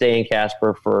is going to stay in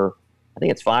Casper for, I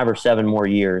think it's 5 or 7 more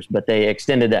years, but they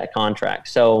extended that contract.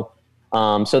 So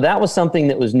that was something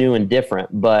that was new and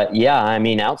different. But yeah, I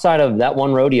mean, outside of that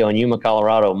one rodeo in Yuma,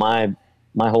 Colorado, my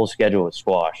whole schedule was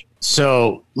squashed.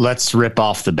 So let's rip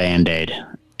off the Band-Aid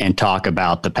and talk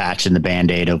about the patch and the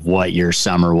Band-Aid of what your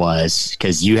summer was.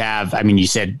 Because you have, I mean, you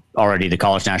said already the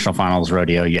College National Finals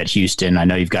rodeo, you had Houston. I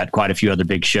know you've got quite a few other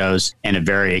big shows and a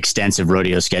very extensive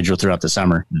rodeo schedule throughout the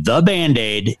summer. The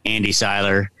Band-Aid, Andy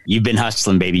Seiler, you've been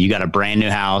hustling, baby. You got a brand new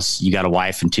house. You got a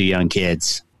wife and 2 young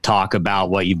kids. Talk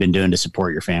about what you've been doing to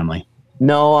support your family.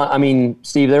 No, I mean,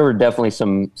 Steve, there were definitely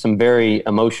some very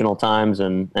emotional times,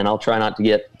 and I'll try not to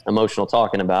get emotional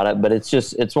talking about it, but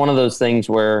it's one of those things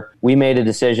where we made a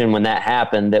decision when that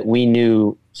happened that we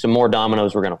knew some more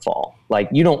dominoes were going to fall. Like,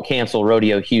 you don't cancel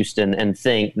Rodeo Houston and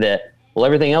think that, well,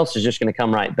 everything else is just going to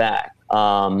come right back.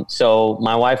 So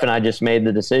my wife and I just made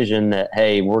the decision that,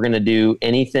 hey, we're going to do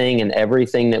anything and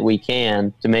everything that we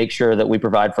can to make sure that we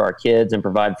provide for our kids and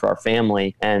provide for our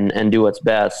family and do what's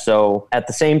best. So at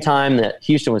the same time that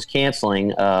Houston was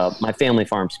canceling, my family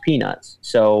farms peanuts.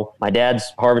 So my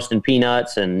dad's harvesting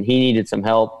peanuts and he needed some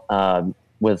help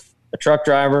with a truck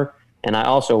driver. And I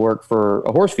also work for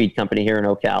a horse feed company here in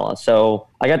Ocala. So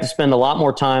I got to spend a lot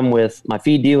more time with my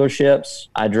feed dealerships.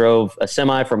 I drove a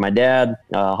semi for my dad,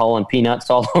 hauling peanuts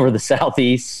all over the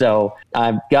Southeast. So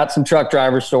I've got some truck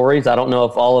driver stories. I don't know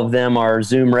if all of them are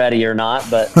Zoom ready or not,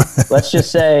 but let's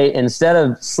just say instead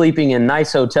of sleeping in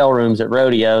nice hotel rooms at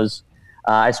rodeos,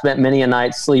 I spent many a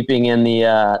night sleeping in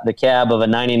the cab of a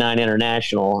 99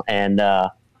 International. And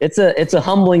it's a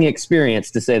humbling experience,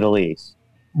 to say the least.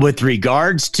 With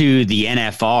regards to the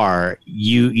NFR,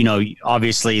 you know,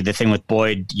 obviously the thing with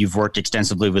Boyd, you've worked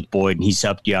extensively with Boyd and he's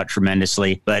helped you out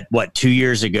tremendously. But 2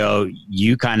 years ago,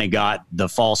 you kind of got the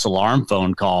false alarm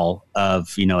phone call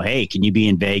of, you know, hey, can you be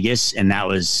in Vegas? And that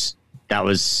was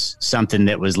something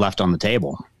that was left on the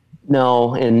table.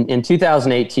 No, in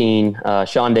 2018,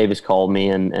 Sean Davis called me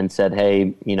and said,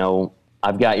 hey, you know,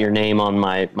 I've got your name on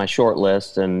my short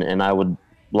list and I would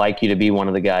like you to be one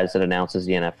of the guys that announces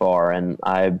the NFR. And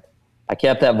I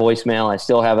kept that voicemail. I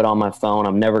still have it on my phone.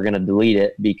 I'm never going to delete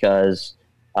it because,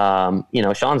 you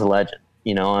know, Sean's a legend.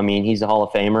 You know, I mean, he's a Hall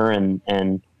of Famer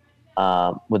and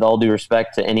with all due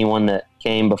respect to anyone that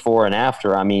came before and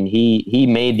after, I mean, he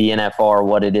made the NFR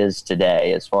what it is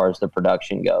today as far as the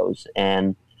production goes.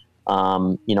 And,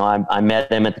 you know, I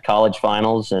met him at the college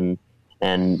finals and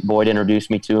Boyd introduced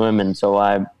me to him. And so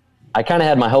I kind of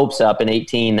had my hopes up in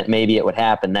 2018 that maybe it would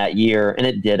happen that year, and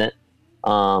it didn't.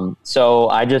 So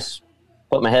I just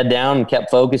put my head down and kept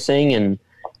focusing. And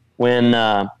when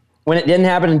it didn't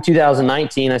happen in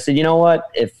 2019, I said, you know what?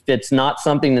 If it's not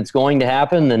something that's going to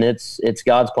happen, then it's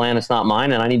God's plan. It's not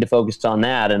mine, and I need to focus on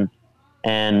that.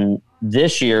 And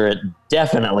this year, it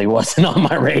definitely wasn't on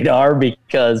my radar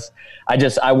because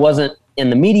I wasn't in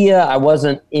the media. I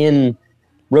wasn't in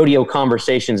rodeo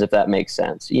conversations, if that makes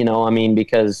sense. You know, I mean,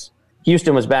 because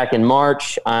Houston was back in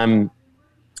March. I'm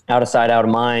out of sight, out of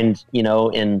mind,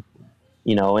 in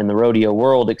the rodeo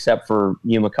world, except for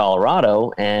Yuma,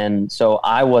 Colorado. And so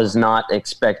I was not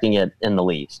expecting it in the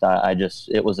least.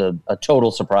 It was a total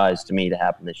surprise to me to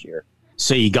happen this year.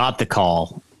 So you got the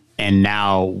call, and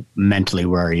now mentally,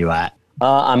 where are you at?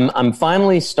 I'm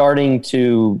finally starting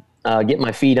to get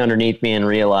my feet underneath me and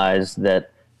realize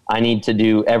that I need to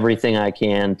do everything I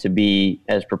can to be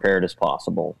as prepared as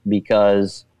possible,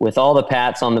 because with all the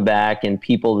pats on the back and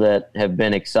people that have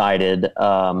been excited,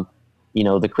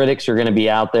 the critics are going to be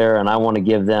out there, and I want to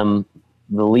give them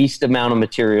the least amount of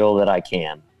material that I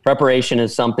can. Preparation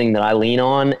is something that I lean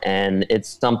on, and it's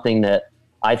something that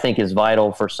I think is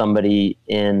vital for somebody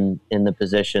in the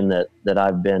position that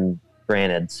I've been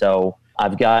granted. So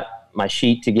I've got my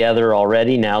sheet together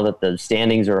already now that the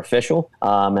standings are official.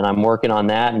 And I'm working on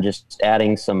that and just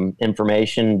adding some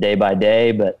information day by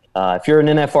day. But if you're an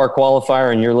NFR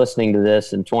qualifier and you're listening to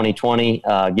this in 2020,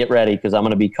 get ready, because I'm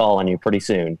going to be calling you pretty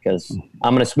soon, because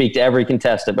I'm going to speak to every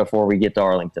contestant before we get to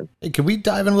Arlington. Hey, can we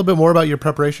dive in a little bit more about your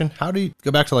preparation? How do you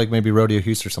go back to like maybe Rodeo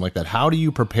Houston or something like that? How do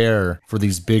you prepare for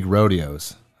these big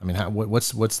rodeos? I mean,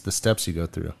 what's the steps you go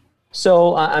through?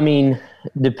 So, I mean,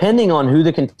 depending on who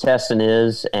the contestant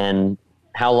is and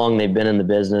how long they've been in the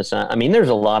business, I mean, there's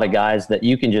a lot of guys that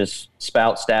you can just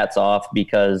spout stats off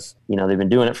because, you know, they've been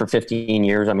doing it for 15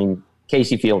 years. I mean,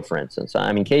 Casey Field, for instance.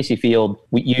 I mean, Casey Field,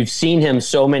 you've seen him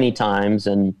so many times,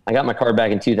 and I got my card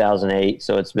back in 2008,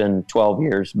 so it's been 12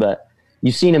 years, but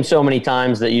you've seen him so many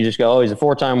times that you just go, oh, he's a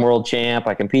 4-time world champ.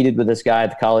 I competed with this guy at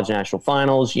the college national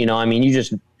finals. You know, I mean,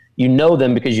 you know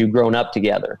them because you've grown up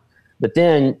together. But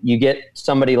then you get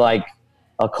somebody like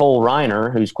a Cole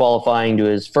Reiner who's qualifying to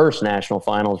his first national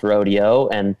finals rodeo,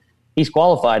 and he's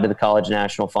qualified to the college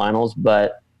national finals,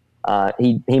 but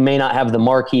he may not have the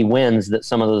marquee wins that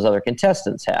some of those other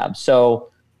contestants have.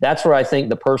 So that's where I think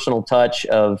the personal touch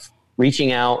of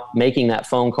reaching out, making that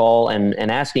phone call and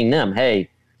asking them,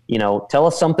 hey, you know, tell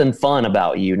us something fun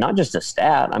about you, not just a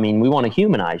stat. I mean, we want to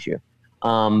humanize you,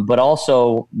 but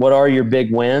also what are your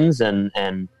big wins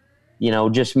and, you know,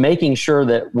 just making sure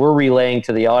that we're relaying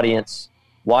to the audience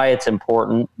why it's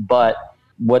important, but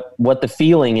what the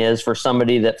feeling is for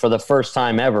somebody that for the first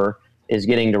time ever is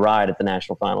getting to ride at the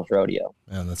National Finals Rodeo.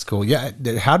 Man, that's cool. Yeah.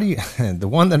 How do you, the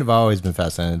one that I've always been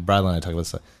fascinated, Bradley and I talk about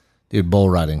this, dude, bull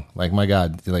riding. Like, my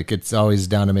God, like it's always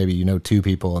down to maybe, you know, 2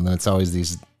 people. And then it's always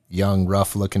these young,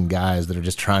 rough looking guys that are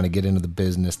just trying to get into the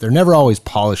business. They're never always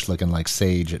polished looking like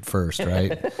Sage at first,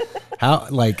 right? How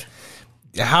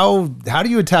do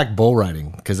you attack bull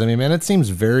riding? Because I mean, man, it seems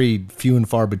very few and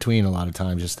far between a lot of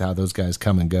times, just how those guys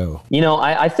come and go. You know,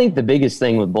 I think the biggest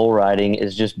thing with bull riding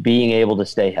is just being able to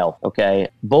stay healthy. Okay,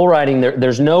 bull riding,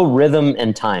 there's no rhythm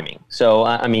and timing. So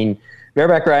I mean,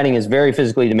 bareback riding is very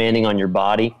physically demanding on your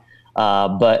body.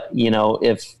 But you know,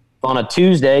 if on a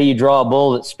Tuesday you draw a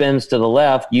bull that spins to the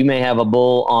left, you may have a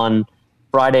bull on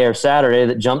Friday or Saturday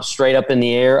that jumps straight up in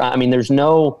the air. I mean, there's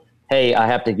no, hey, I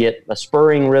have to get a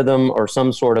spurring rhythm or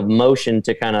some sort of motion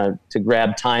to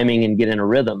grab timing and get in a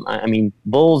rhythm. I mean,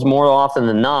 bulls more often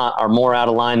than not are more out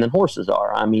of line than horses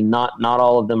are. I mean, not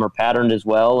all of them are patterned as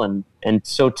well. And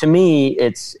so to me,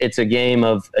 it's a game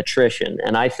of attrition.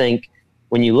 And I think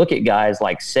when you look at guys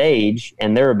like Sage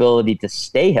and their ability to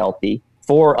stay healthy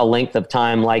for a length of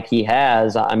time like he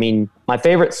has, I mean, my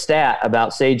favorite stat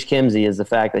about Sage Kimzey is the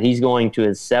fact that he's going to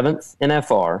his 7th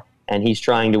NFR, and he's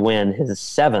trying to win his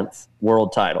 7th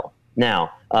world title.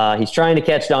 Now, he's trying to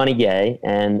catch Donnie Gay,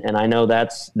 and I know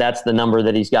that's the number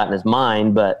that he's got in his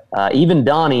mind, but even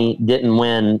Donnie didn't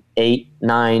win 8,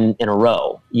 9 in a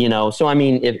row, you know? So, I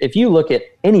mean, if you look at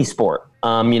any sport,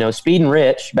 you know, Speed and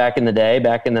Rich back in the day,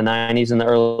 back in the 90s and the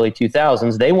early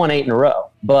 2000s, they won 8 in a row.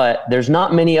 But there's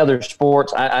not many other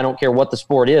sports, I don't care what the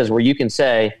sport is, where you can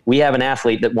say, we have an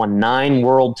athlete that won 9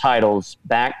 world titles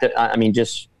back to, I mean,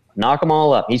 just knock them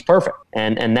all up. He's perfect.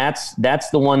 And that's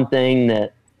the one thing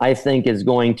that I think is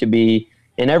going to be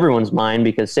in everyone's mind,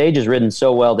 because Sage has ridden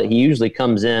so well that he usually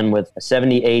comes in with a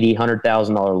 $70,000, $80,000,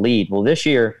 $100,000 lead. Well, this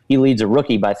year he leads a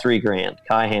rookie by $3,000,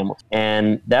 Kai Hamilton.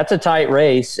 And that's a tight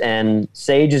race, and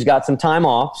Sage has got some time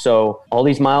off. So all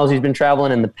these miles he's been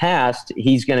traveling in the past,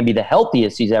 he's going to be the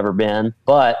healthiest he's ever been,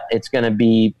 but it's going to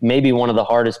be maybe one of the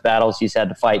hardest battles he's had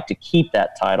to fight to keep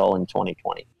that title in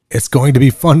 2020. It's going to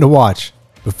be fun to watch.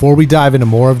 Before we dive into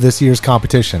more of this year's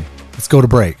competition, let's go to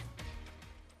break.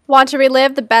 Want to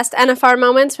relive the best NFR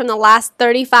moments from the last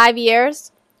 35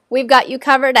 years? We've got you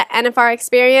covered at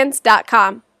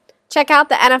NFRexperience.com. Check out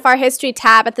the NFR History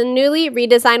tab at the newly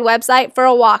redesigned website for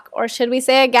a walk, or should we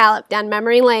say a gallop, down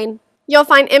memory lane. You'll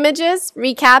find images,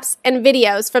 recaps, and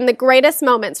videos from the greatest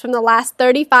moments from the last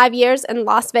 35 years in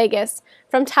Las Vegas,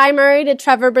 from Ty Murray to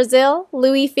Trevor Brazile,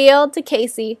 Louis Field to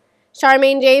Casey,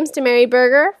 Charmaine James to Mary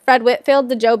Berger, Fred Whitfield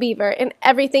to Joe Beaver, and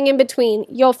everything in between.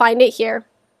 You'll find it here.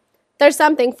 There's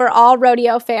something for all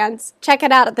rodeo fans. Check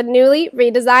it out at the newly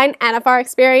redesigned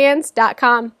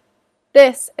NFRexperience.com.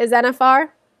 This is NFR.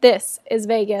 This is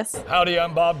Vegas. Howdy,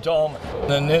 I'm Bob Tallman,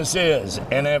 and this is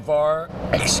NFR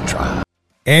Extra.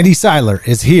 Andy Seidler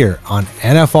is here on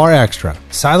NFR Extra.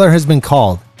 Seidler has been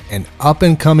called an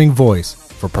up-and-coming voice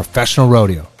for professional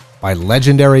rodeo by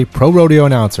legendary pro rodeo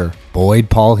announcer Boyd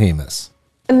Paul Hemus.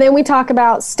 And then we talk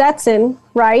about Stetson,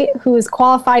 right, who is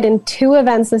qualified in 2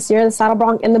 events this year, the saddle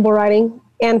bronc and the bull riding,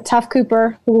 and Tuff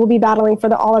Cooper, who will be battling for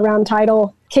the all-around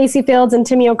title. Casey Fields and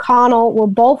Timmy O'Connell will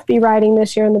both be riding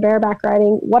this year in the bareback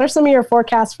riding. What are some of your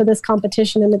forecasts for this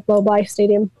competition in the Globe Life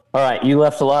Stadium? All right, you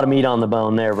left a lot of meat on the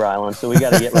bone there, Brylan, so we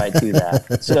got to get right to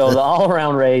that. So the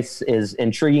all-around race is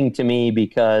intriguing to me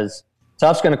because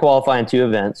Tuff's going to qualify in 2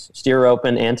 events, steer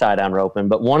open and tie-down open,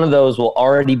 but one of those will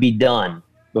already be done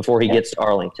before he gets to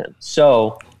Arlington.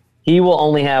 So he will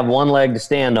only have one leg to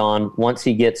stand on once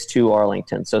he gets to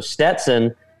Arlington. So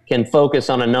Stetson can focus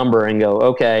on a number and go,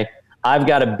 okay, I've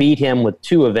got to beat him with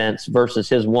 2 events versus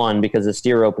his 1 because the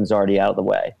Steer Open's already out of the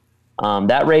way.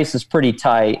 That race is pretty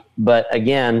tight, but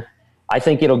again, I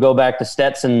think it'll go back to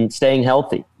Stetson staying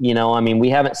healthy. You know, I mean, we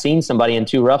haven't seen somebody in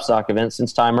 2 rough stock events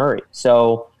since Ty Murray.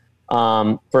 So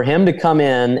for him to come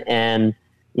in and,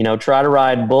 you know, try to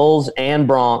ride bulls and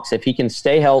broncs, if he can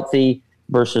stay healthy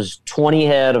versus 20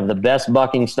 head of the best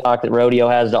bucking stock that rodeo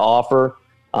has to offer,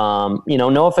 you know,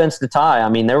 no offense to Ty. I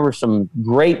mean, there were some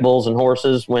great bulls and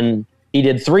horses when he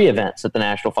did 3 events at the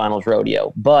National Finals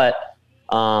Rodeo, but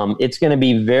it's going to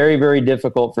be very, very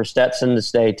difficult for Stetson to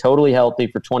stay totally healthy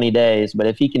for 20 days. But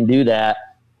if he can do that,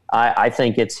 I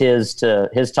think it's his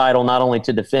title not only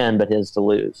to defend, but his to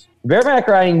lose. Bareback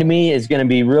riding to me is going to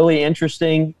be really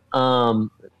interesting.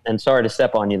 And sorry to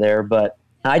step on you there, but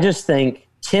I just think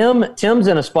Tim's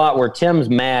in a spot where Tim's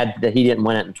mad that he didn't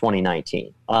win it in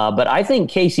 2019. But I think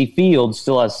Casey Fields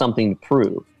still has something to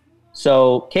prove.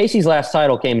 So Casey's last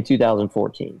title came in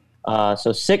 2014.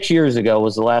 So 6 years ago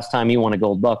was the last time he won a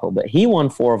gold buckle, but he won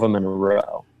 4 of them in a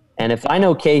row. And if I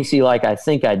know Casey like I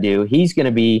think I do, he's going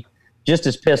to be just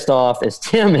as pissed off as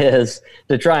Tim is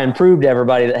to try and prove to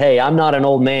everybody that, hey, I'm not an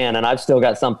old man and I've still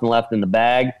got something left in the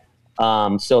bag.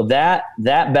 So that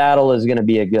battle is going to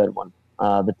be a good one.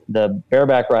 The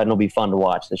bareback riding will be fun to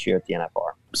watch this year at the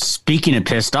NFR. Speaking of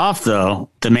pissed off, though,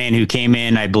 the man who came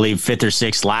in, I believe, 5th or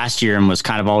 6th last year and was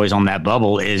kind of always on that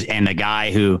bubble and the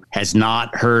guy who has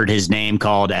not heard his name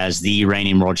called as the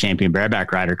reigning world champion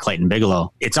bareback rider, Clayton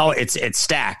Bigelow. It's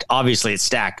stacked. Obviously, it's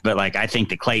stacked. But like, I think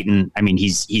that Clayton, I mean,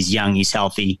 he's young, he's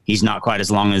healthy, he's not quite as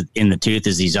long as in the tooth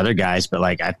as these other guys. But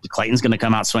like, Clayton's going to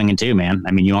come out swinging too, man.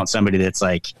 I mean, you want somebody that's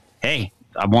like, hey,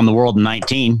 I won the world in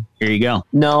 19. Here you go.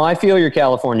 No, I feel your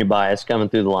California bias coming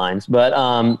through the lines. But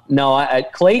no,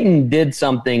 Clayton did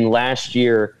something last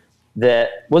year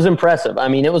that was impressive. I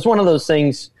mean, it was one of those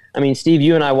things. I mean, Steve,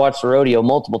 you and I watched the rodeo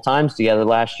multiple times together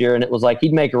last year, and it was like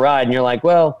he'd make a ride, and you're like,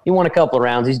 well, he won a couple of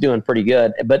rounds. He's doing pretty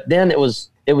good. But then it was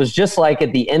just like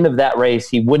at the end of that race,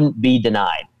 he wouldn't be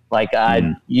denied. Like,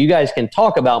 you guys can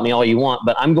talk about me all you want,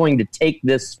 but I'm going to take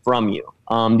this from you.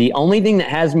 The only thing that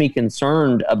has me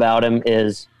concerned about him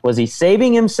is, was he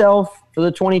saving himself for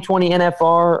the 2020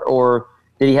 NFR, or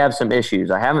did he have some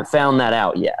issues? I haven't found that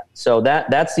out yet. So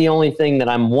that's the only thing that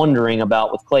I'm wondering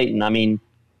about with Clayton. I mean,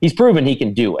 he's proven he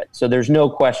can do it, so there's no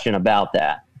question about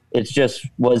that. It's just,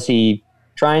 was he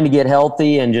trying to get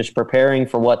healthy and just preparing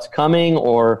for what's coming,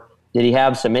 or did he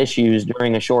have some issues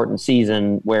during a shortened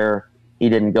season where he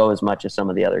didn't go as much as some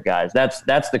of the other guys?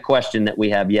 That's the question that we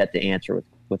have yet to answer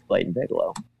with Clayton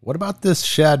Bigelow. What about this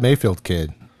Shad Mayfield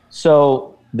kid?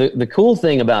 So the cool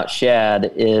thing about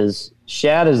Shad is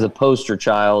the poster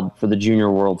child for the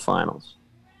Junior World Finals.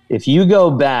 If you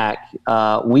go back,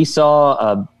 we saw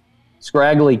a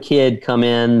scraggly kid come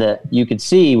in that you could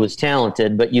see was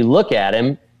talented, but you look at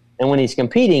him, and when he's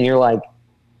competing, you're like,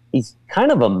 he's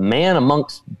kind of a man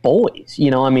amongst boys.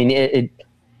 You know, I mean,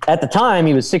 at the time,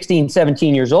 he was 16,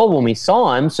 17 years old when we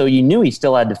saw him, so you knew he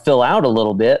still had to fill out a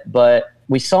little bit, but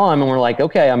we saw him and we're like,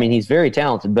 okay, I mean, he's very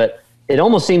talented, but it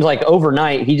almost seems like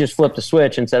overnight he just flipped a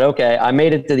switch and said, okay, I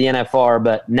made it to the NFR,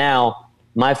 but now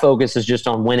my focus is just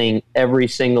on winning every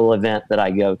single event that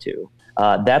I go to.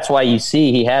 That's why you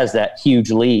see he has that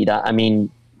huge lead. I mean,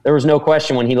 there was no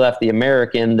question when he left the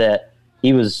American that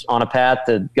he was on a path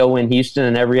to go win Houston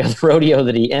and every other rodeo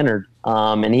that he entered.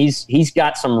 And he's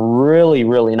got some really,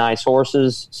 really nice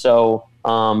horses. So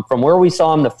from where we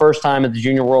saw him the first time at the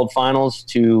Junior World Finals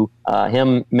to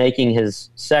him making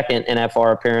his second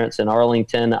NFR appearance in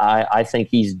Arlington, I think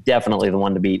he's definitely the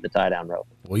one to beat the tie-down rope.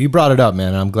 Well, you brought it up,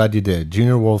 man. I'm glad you did.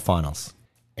 Junior World Finals.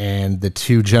 And the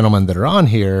 2 gentlemen that are on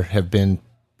here have been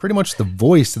pretty much the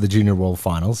voice of the Junior World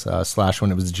Finals, /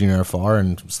 when it was the Junior FR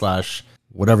and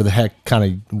 / whatever the heck,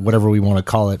 kind of whatever we want to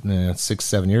call it,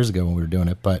 6-7 years ago when we were doing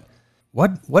it. But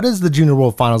what has the Junior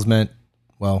World Finals meant?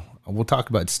 Well, we'll talk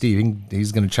about Steve.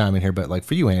 He's going to chime in here. But like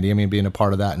for you, Andy, I mean, being a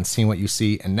part of that and seeing what you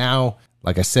see. And now,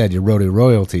 like I said, you're rodeo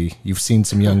royalty. You've seen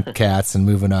some young cats and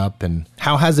moving up. And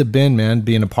how has it been, man,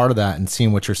 being a part of that and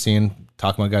seeing what you're seeing,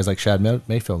 talking about guys like Shad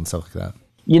Mayfield and stuff like that?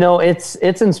 You know, it's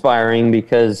inspiring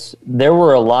because there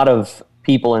were a lot of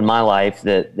people in my life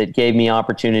that gave me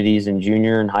opportunities in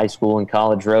junior and high school and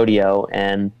college rodeo,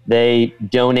 and they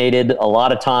donated a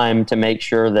lot of time to make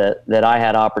sure that I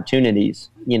had opportunities,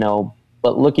 you know.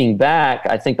 But looking back,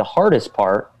 I think the hardest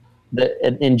part, that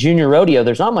in junior rodeo,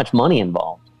 there's not much money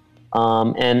involved.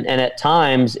 And at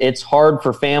times it's hard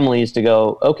for families to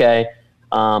go, okay,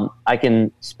 I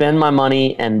can spend my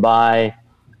money and buy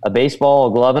a baseball,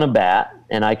 a glove, and a bat,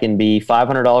 and I can be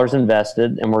 $500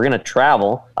 invested, and we're going to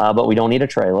travel, but we don't need a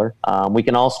trailer. We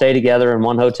can all stay together in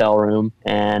one hotel room,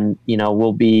 and, you know,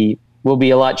 we'll be will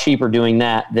be a lot cheaper doing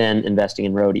that than investing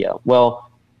in rodeo. Well,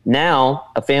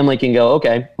 now a family can go,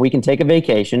 okay, we can take a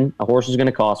vacation. A horse is going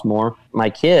to cost more. My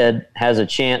kid has a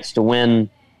chance to win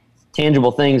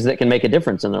tangible things that can make a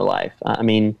difference in their life. I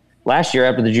mean, last year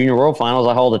after the Junior World Finals,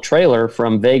 I hauled a trailer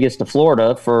from Vegas to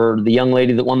Florida for the young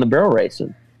lady that won the barrel race.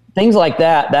 And things like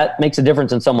that makes a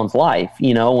difference in someone's life.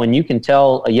 You know, when you can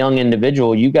tell a young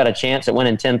individual you got a chance at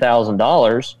winning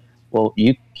 $10,000, well,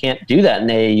 you can't do that in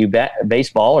AAU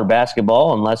baseball or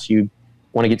basketball unless you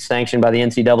want to get sanctioned by the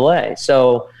NCAA.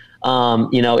 So,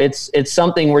 you know, it's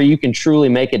something where you can truly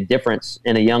make a difference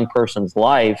in a young person's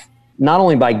life, not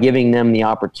only by giving them the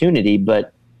opportunity,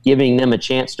 but giving them a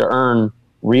chance to earn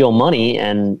real money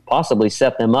and possibly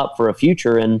set them up for a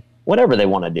future in whatever they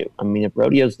want to do. I mean, if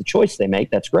rodeo's the choice they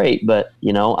make, that's great. But,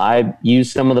 you know, I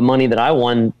used some of the money that I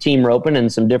won team roping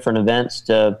and some different events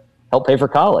to help pay for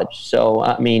college. So,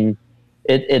 I mean,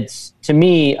 it's to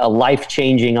me a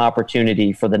life-changing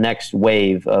opportunity for the next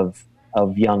wave of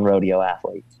young rodeo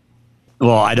athletes.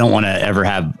 Well, I don't want to ever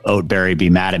have Oatberry be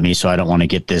mad at me, so I don't want to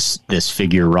get this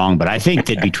figure wrong. But I think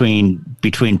that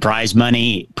between prize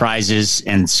money, prizes,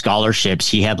 and scholarships,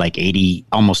 he had like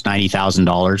almost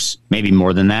 $90,000, maybe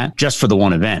more than that, just for the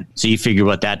one event. So you figure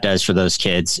what that does for those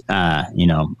kids. You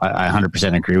know, I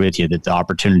 100% agree with you that the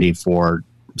opportunity for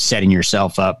setting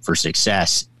yourself up for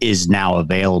success is now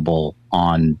available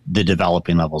on the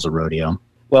developing levels of rodeo.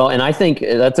 Well, and I think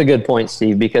that's a good point,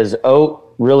 Steve, because Oat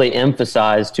really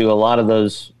emphasized to a lot of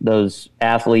those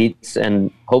athletes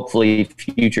and hopefully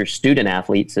future student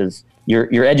athletes is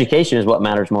your education is what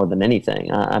matters more than anything.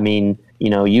 I mean, you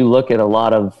know, you look at a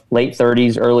lot of late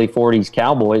 30s, early 40s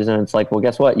cowboys, and it's like, well,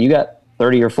 guess what? You got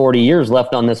 30 or 40 years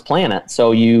left on this planet.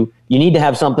 So you need to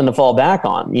have something to fall back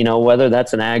on, you know, whether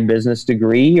that's an ag business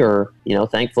degree or, you know,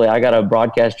 thankfully I got a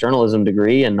broadcast journalism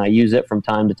degree and I use it from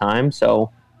time to time.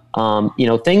 So, you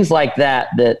know, things like that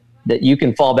you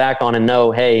can fall back on and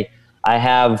know, hey, I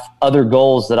have other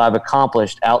goals that I've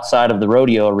accomplished outside of the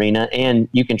rodeo arena. And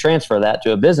you can transfer that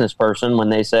to a business person when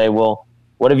they say, well,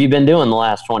 what have you been doing the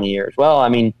last 20 years? Well, I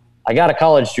mean, I got a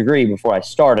college degree before I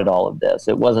started all of this.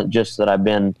 It wasn't just that I've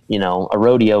been, you know, a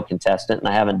rodeo contestant and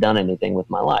I haven't done anything with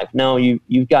my life. No,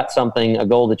 you've got a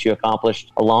goal that you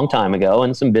accomplished a long time ago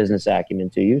and some business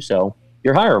acumen to you. So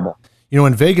you're hireable. You know,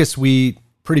 in Vegas, we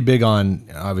pretty big on,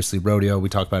 obviously, rodeo. We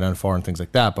talk about NFR and things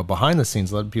like that. But behind the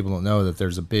scenes, a lot of people don't know that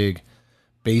there's a big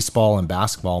baseball and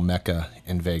basketball mecca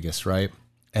in Vegas, right?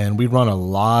 And we run a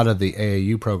lot of the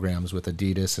AAU programs with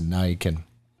Adidas and Nike, and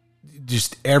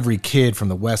just every kid from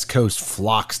the West Coast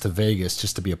flocks to Vegas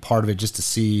just to be a part of it, just to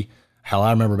see. Hell, I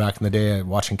remember back in the day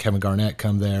watching Kevin Garnett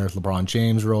come there, LeBron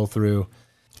James roll through.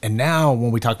 And now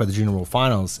when we talk about the Junior World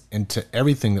Finals and to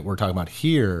everything that we're talking about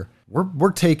here,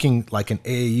 we're taking like an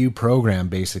AAU program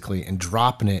basically and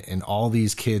dropping it in all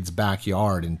these kids'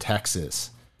 backyard in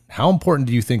Texas. How important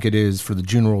do you think it is for the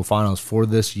Junior World Finals for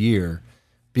this year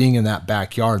being in that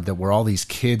backyard, that where all these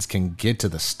kids can get to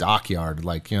the stockyard?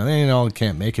 Like, you know, they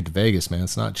can't make it to Vegas, man.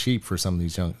 It's not cheap for some of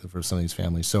these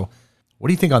families. So what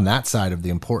do you think on that side of the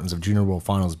importance of Junior World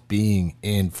Finals being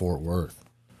in Fort Worth?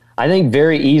 I think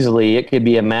very easily it could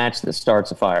be a match that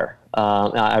starts a fire.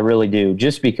 I really do.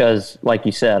 Just because, like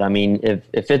you said, I mean, if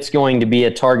it's going to be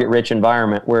a target-rich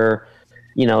environment where,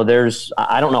 you know,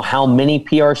 I don't know how many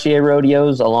PRCA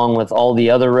rodeos along with all the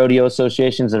other rodeo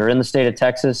associations that are in the state of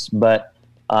Texas, but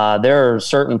there are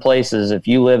certain places, if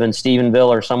you live in Stephenville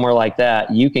or somewhere like that,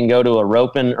 you can go to a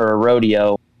roping or a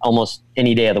rodeo almost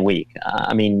any day of the week.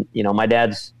 I mean, you know, my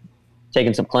dad's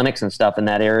taking some clinics and stuff in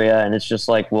that area, and it's just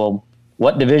like, well,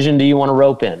 what division do you want to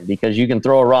rope in? Because you can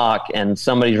throw a rock and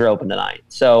somebody's roping tonight.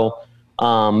 So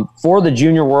for the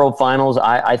Junior World Finals,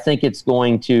 I think it's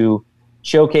going to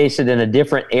showcase it in a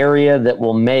different area that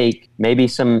will make maybe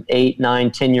some 8,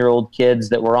 9, 10-year-old kids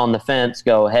that were on the fence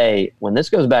go, hey, when this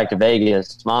goes back to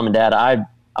Vegas, Mom and Dad, I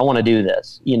want to do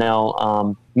this. You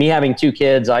know, me having 2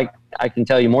 kids, I can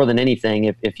tell you more than anything,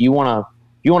 if you want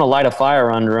to light a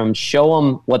fire under them, show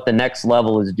them what the next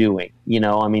level is doing. You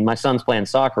know, I mean, my son's playing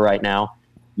soccer right now.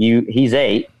 He's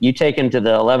 8. You take him to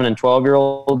the 11 and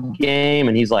 12-year-old game,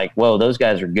 and he's like, whoa, those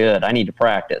guys are good. I need to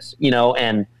practice, you know,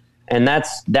 and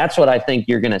that's what I think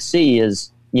you're going to see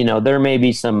is, you know, there may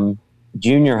be some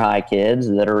junior high kids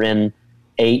that are in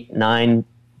 8, 9,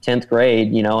 10th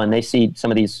grade, you know, and they see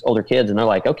some of these older kids and they're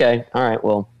like, okay, all right,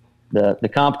 well, the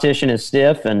competition is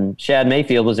stiff, and Shad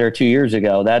Mayfield was there 2 years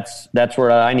ago. That's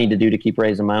what I need to do to keep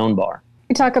raising my own bar.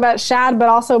 You talk about Shad, but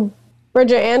also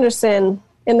Bridger Anderson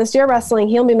in the steer wrestling.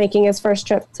 He'll be making his first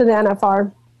trip to the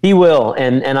NFR. He will,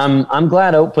 and I'm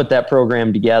glad Oak put that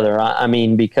program together. I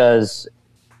mean, because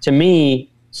to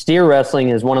me, steer wrestling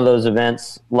is one of those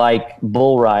events like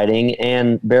bull riding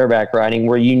and bareback riding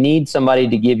where you need somebody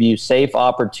to give you safe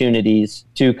opportunities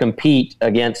to compete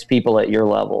against people at your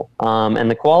level.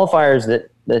 And the qualifiers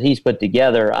that he's put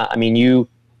together, I mean, you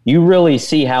really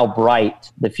see how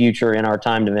bright the future in our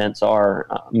timed events are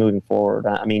moving forward.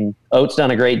 I mean, Oat's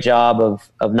done a great job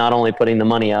of not only putting the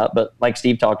money up, but like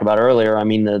Steve talked about earlier, I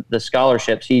mean, the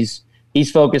scholarships,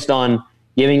 he's focused on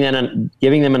giving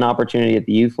them an opportunity at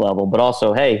the youth level, but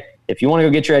also, hey, if you want to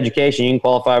go get your education, you can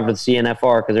qualify for the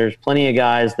CNFR, because there's plenty of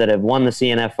guys that have won the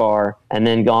CNFR and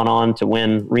then gone on to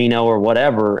win Reno or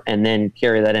whatever, and then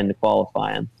carry that into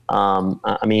qualifying.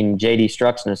 I mean, JD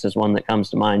Struxness is one that comes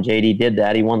to mind. JD did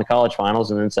that. He won the college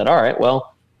finals and then said, all right,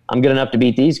 well, I'm good enough to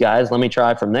beat these guys. Let me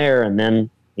try from there. And then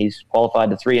he's qualified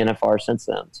to 3 NFR since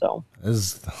then. So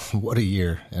what a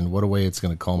year, and what a way it's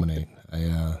going to culminate.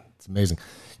 It's amazing.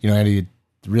 You know, Andy,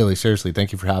 really, seriously,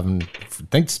 thank you for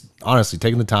thanks, honestly,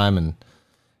 taking the time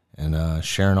and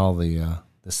sharing all the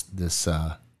this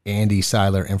Andy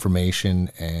Seiler information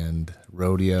and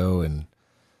rodeo. And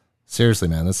seriously,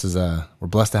 man, this is we're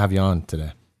blessed to have you on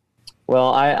today.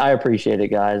 Well, I appreciate it,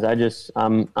 guys.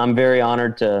 I'm very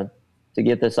honored to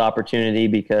get this opportunity,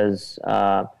 because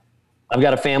I've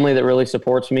got a family that really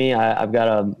supports me. I've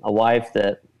got a wife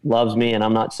that loves me, and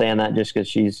I'm not saying that just because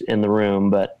she's in the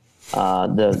room, but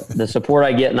the support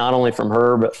I get not only from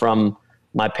her, but from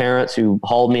my parents who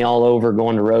hauled me all over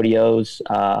going to rodeos.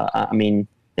 I mean,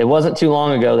 it wasn't too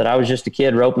long ago that I was just a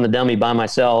kid roping the dummy by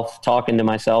myself, talking to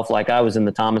myself like I was in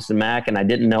the Thomas and Mack, and I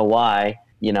didn't know why.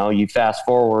 You know, you fast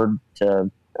forward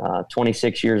to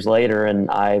 26 years later,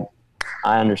 and I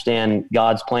understand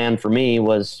God's plan for me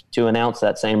was to announce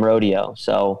that same rodeo.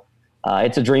 So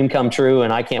it's a dream come true,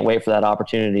 and I can't wait for that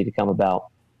opportunity to come about.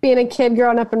 Being a kid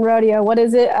growing up in rodeo, what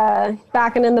is it?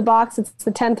 Backing in the box, it's the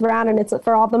 10th round, and it's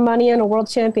for all the money and a world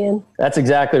champion. That's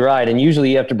exactly right. And usually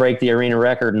you have to break the arena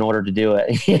record in order to do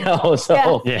it. You know,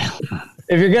 so yeah.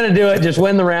 If you're going to do it, just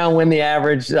win the round, win the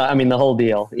average. I mean, the whole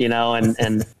deal, you know,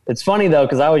 and it's funny though,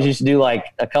 because I always used to do like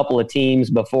a couple of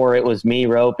teams before it was me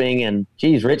roping, and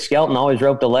geez, Rich Skelton always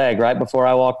roped a leg right before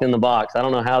I walked in the box. I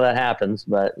don't know how that happens,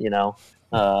 but you know,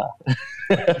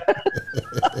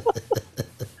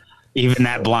 even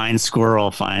that blind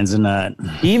squirrel finds a nut.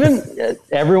 Even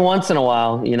every once in a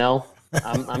while, you know,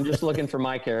 I'm just looking for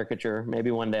my caricature. Maybe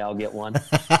one day I'll get one.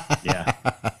 Yeah.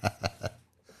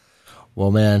 Well,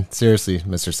 man, seriously,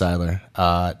 Mr. Seiler,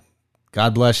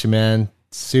 God bless you, man.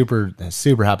 Super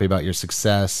happy about your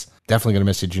success. Definitely going to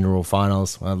miss you Junior World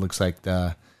Finals. Well, it looks like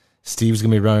Steve's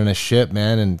going to be running a ship,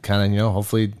 man, and kind of, you know,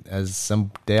 hopefully as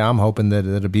someday I'm hoping that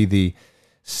it'll be the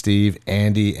Steve,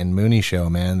 Andy, and Mooney show,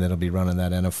 man, that'll be running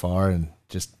that NFR, and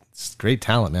just great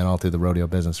talent, man, all through the rodeo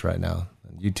business right now.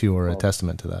 You two are a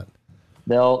testament to that.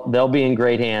 They'll be in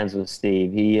great hands with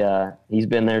Steve. He's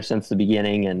been there since the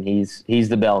beginning, and he's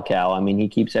the bell cow. I mean, he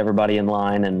keeps everybody in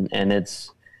line, and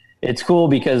it's cool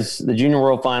because the Junior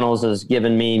World Finals has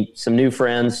given me some new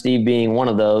friends, Steve being one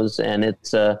of those, and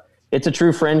it's a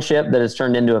true friendship that has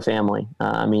turned into a family.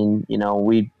 I mean, you know,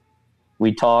 we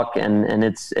talk, and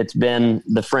it's been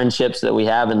the friendships that we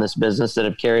have in this business that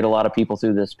have carried a lot of people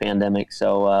through this pandemic.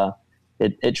 So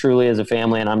it truly is a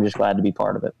family, and I'm just glad to be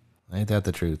part of it. Ain't that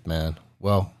the truth, man?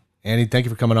 Well, Andy, thank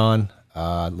you for coming on.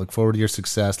 Look forward to your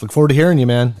success. Look forward to hearing you,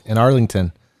 man, in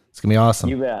Arlington. It's going to be awesome.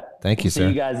 You bet. Thank you, sir. See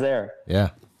you guys there. Yeah.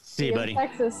 See you, buddy.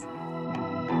 Texas.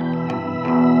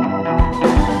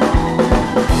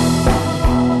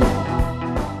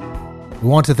 We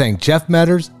want to thank Jeff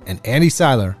Metters and Andy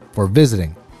Seiler for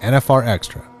visiting NFR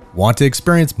Extra. Want to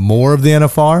experience more of the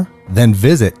NFR? Then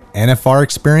visit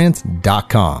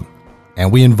nfrexperience.com.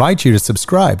 And we invite you to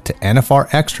subscribe to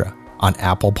NFR Extra on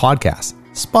Apple Podcasts,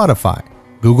 Spotify,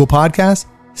 Google Podcasts,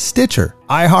 Stitcher,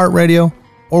 iHeartRadio,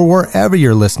 or wherever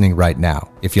you're listening right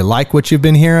now. If you like what you've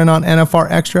been hearing on NFR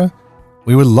Extra,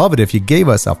 we would love it if you gave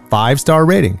us a 5-star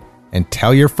rating and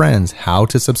tell your friends how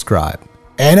to subscribe.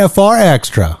 NFR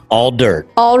Extra. All dirt.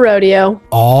 All rodeo.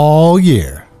 All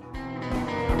year.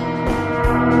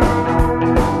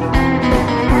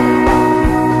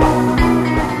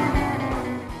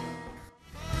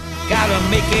 Gotta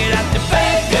make it out to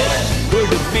Vegas, where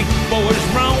the big boys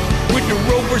roam, with the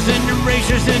rovers and the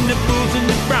racers and the bulls and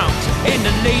the broncs, and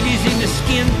the ladies in the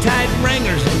skin-tight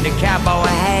wranglers and the cowboy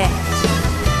hats.